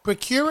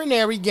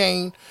pecuniary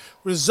gain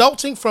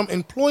resulting from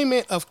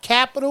employment of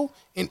capital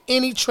in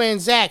any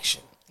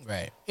transaction.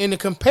 Right. And the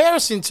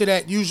comparison to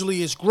that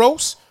usually is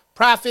gross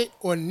profit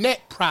or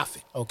net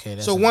profit. Okay.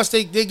 So once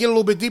they get a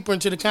little bit deeper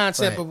into the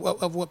concept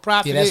of what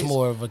profit is. Yeah, that's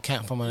more of a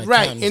count from an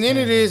right. And then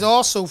it is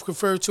also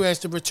referred to as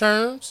the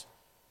returns,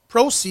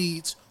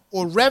 proceeds,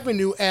 or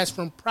revenue as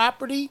from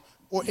property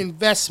or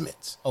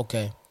investments.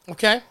 Okay.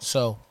 Okay?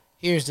 So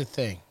here's the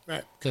thing.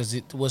 Right. Because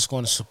what's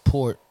going to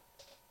support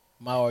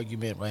my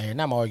argument right here,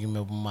 not my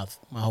argument, but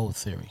my whole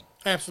theory.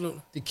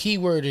 Absolutely. The key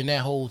word in that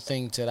whole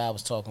thing that I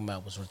was talking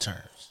about was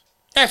returns.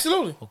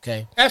 Absolutely.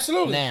 Okay?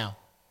 Absolutely. Now,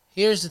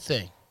 here's the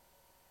thing.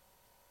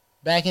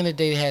 Back in the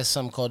day, they had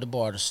something called the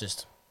barter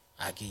system.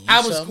 I give you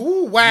something.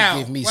 Ooh, wow.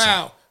 You give me wow.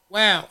 something.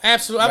 Wow.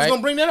 Absolutely. I was going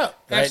to bring that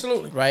up. Right?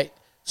 Absolutely. Right?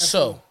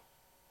 Absolutely. So,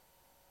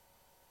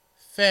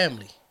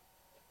 family,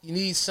 you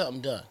need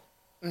something done.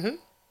 Mm-hmm.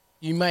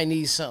 You might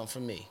need something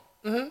from me.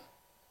 Mm-hmm.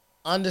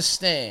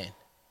 Understand,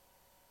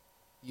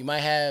 you might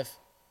have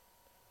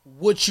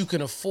what you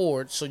can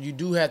afford, so you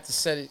do have to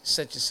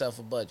set yourself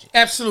a budget.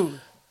 Absolutely.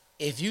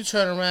 If you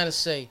turn around and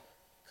say,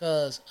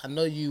 cuz I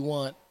know you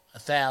want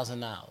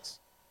 $1,000,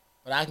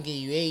 but I can give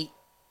you 8,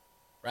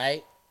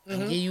 right? I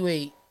can give you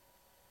 8,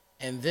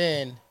 and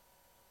then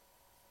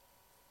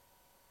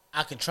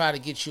I can try to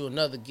get you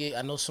another gig.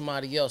 I know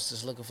somebody else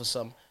that's looking for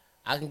something.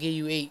 I can give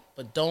you 8,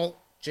 but don't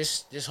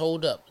just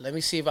hold up. Let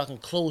me see if I can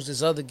close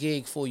this other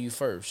gig for you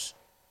first.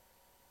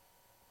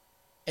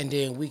 And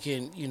then we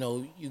can,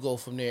 you go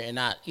from there. And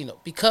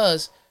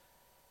because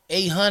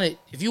 800,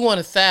 if you want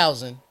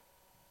 1,000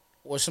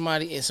 or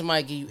somebody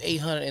give you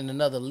 800 in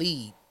another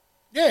lead,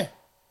 Yeah.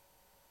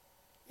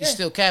 you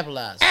still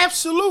capitalize.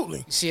 Absolutely.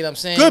 You see what I'm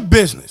saying? Good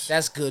business.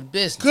 That's good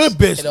business. Good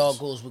business. It all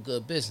goes with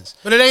good business.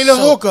 But it ain't a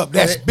hookup.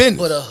 That's business.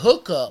 But a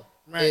hookup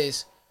Right.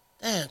 is,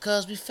 damn,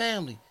 cuz we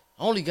family.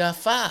 I only got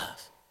 5.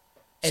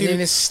 And See then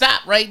the- it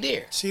stopped right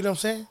there. See what I'm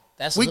saying?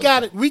 That's we a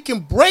got hookup. it. We can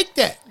break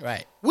that.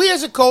 Right. We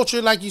as a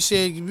culture, like you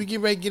said, we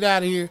get ready to get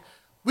out of here.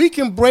 We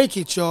can break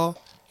it, y'all.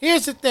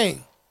 Here's the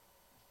thing.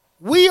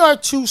 We are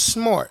too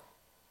smart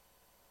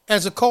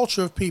as a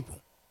culture of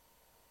people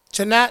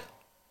to not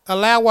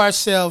allow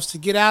ourselves to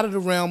get out of the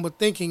realm of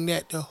thinking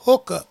that the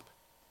hookup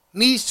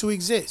needs to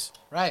exist.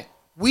 Right.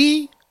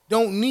 We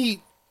don't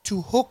need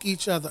to hook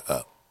each other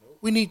up.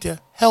 We need to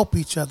help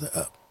each other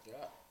up.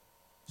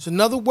 It's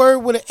another word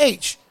with an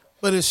H,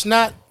 but it's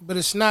not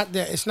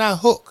that. It's not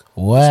hook.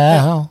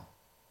 Wow.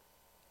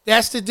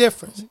 That's the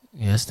difference.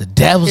 Yes,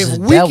 that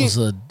was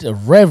a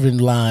reverend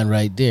line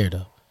right there,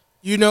 though.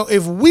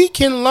 If we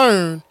can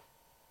learn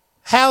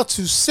how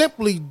to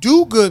simply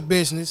do good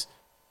business,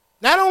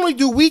 not only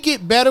do we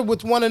get better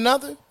with one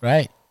another,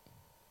 Right.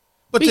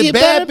 but We the get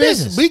bad better in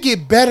business, business. we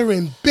get better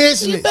in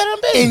business, better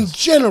in business. in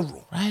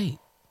general. Right.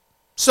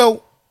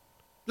 So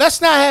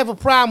let's not have a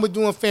problem with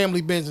doing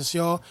family business,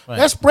 y'all. Right.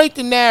 Let's break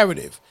the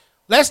narrative.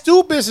 Let's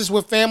do business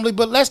with family,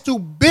 but let's do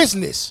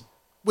business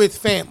with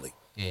family.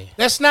 Yeah.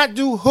 Let's not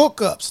do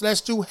hookups.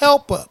 Let's do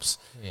help ups.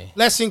 Yeah.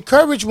 Let's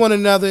encourage one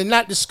another and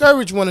not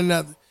discourage one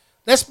another.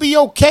 Let's be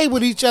okay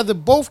with each other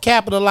both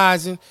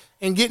capitalizing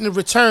and getting a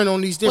return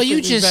on these different Well,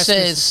 you just said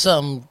investments.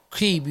 something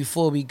key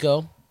before we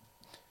go.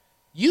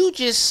 You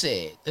just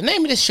said the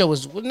name of this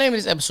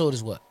episode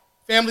is what?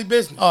 Family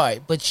business. All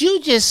right, but you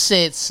just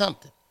said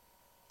something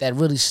that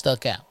really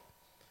stuck out.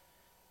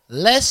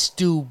 Let's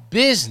do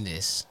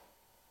business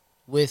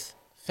with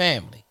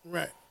family.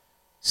 Right.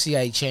 See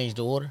how you changed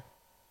the order?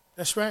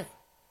 That's right.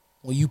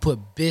 When you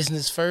put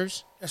business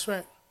first, That's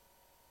right.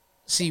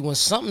 see, when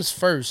something's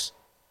first,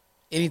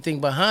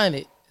 anything behind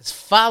it is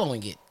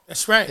following it.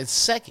 That's right. It's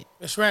second.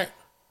 That's right.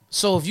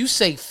 So if you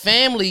say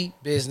family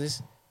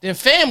business, then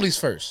family's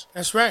first.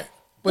 That's right.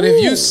 But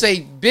if you Ooh. say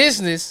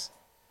business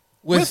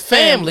with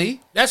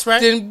family, that's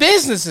right. then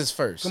business is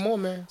first. Come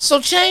on, man.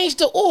 So change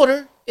the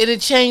order and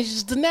it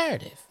changes the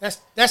narrative. That's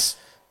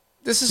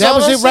This is that all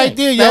was I'm it saying. right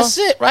there, y'all. That's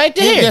it right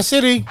there. That's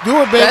it, E.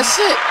 Do it, baby. That's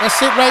it.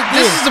 That's it right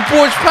there. This is the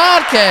Porch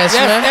Podcast,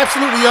 man.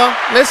 Absolutely, y'all.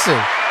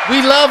 Listen,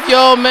 we love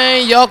y'all,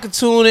 man. Y'all can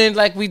tune in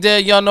like we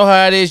did. Y'all know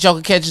how it is. Y'all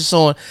can catch us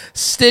on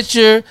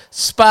Stitcher,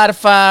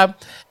 Spotify,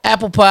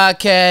 Apple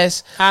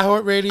Podcasts,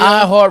 iHeartRadio,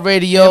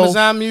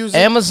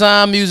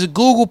 Amazon Music,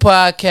 Google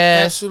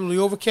Podcasts, absolutely,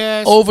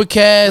 Overcast,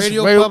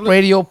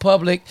 Radio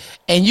Public,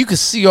 and you can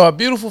see our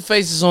beautiful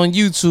faces on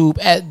YouTube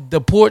at The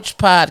Porch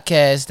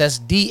Podcast. That's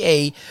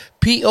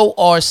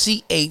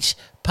DAPORCH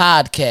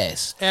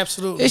Podcast.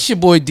 Absolutely. It's your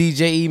boy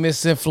DJ E,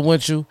 Mr.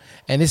 Influential,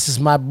 and this is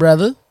my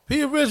brother.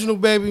 Be original,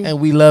 baby.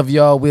 And we love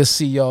y'all. We'll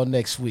see y'all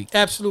next week.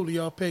 Absolutely,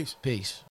 y'all. Peace. Peace.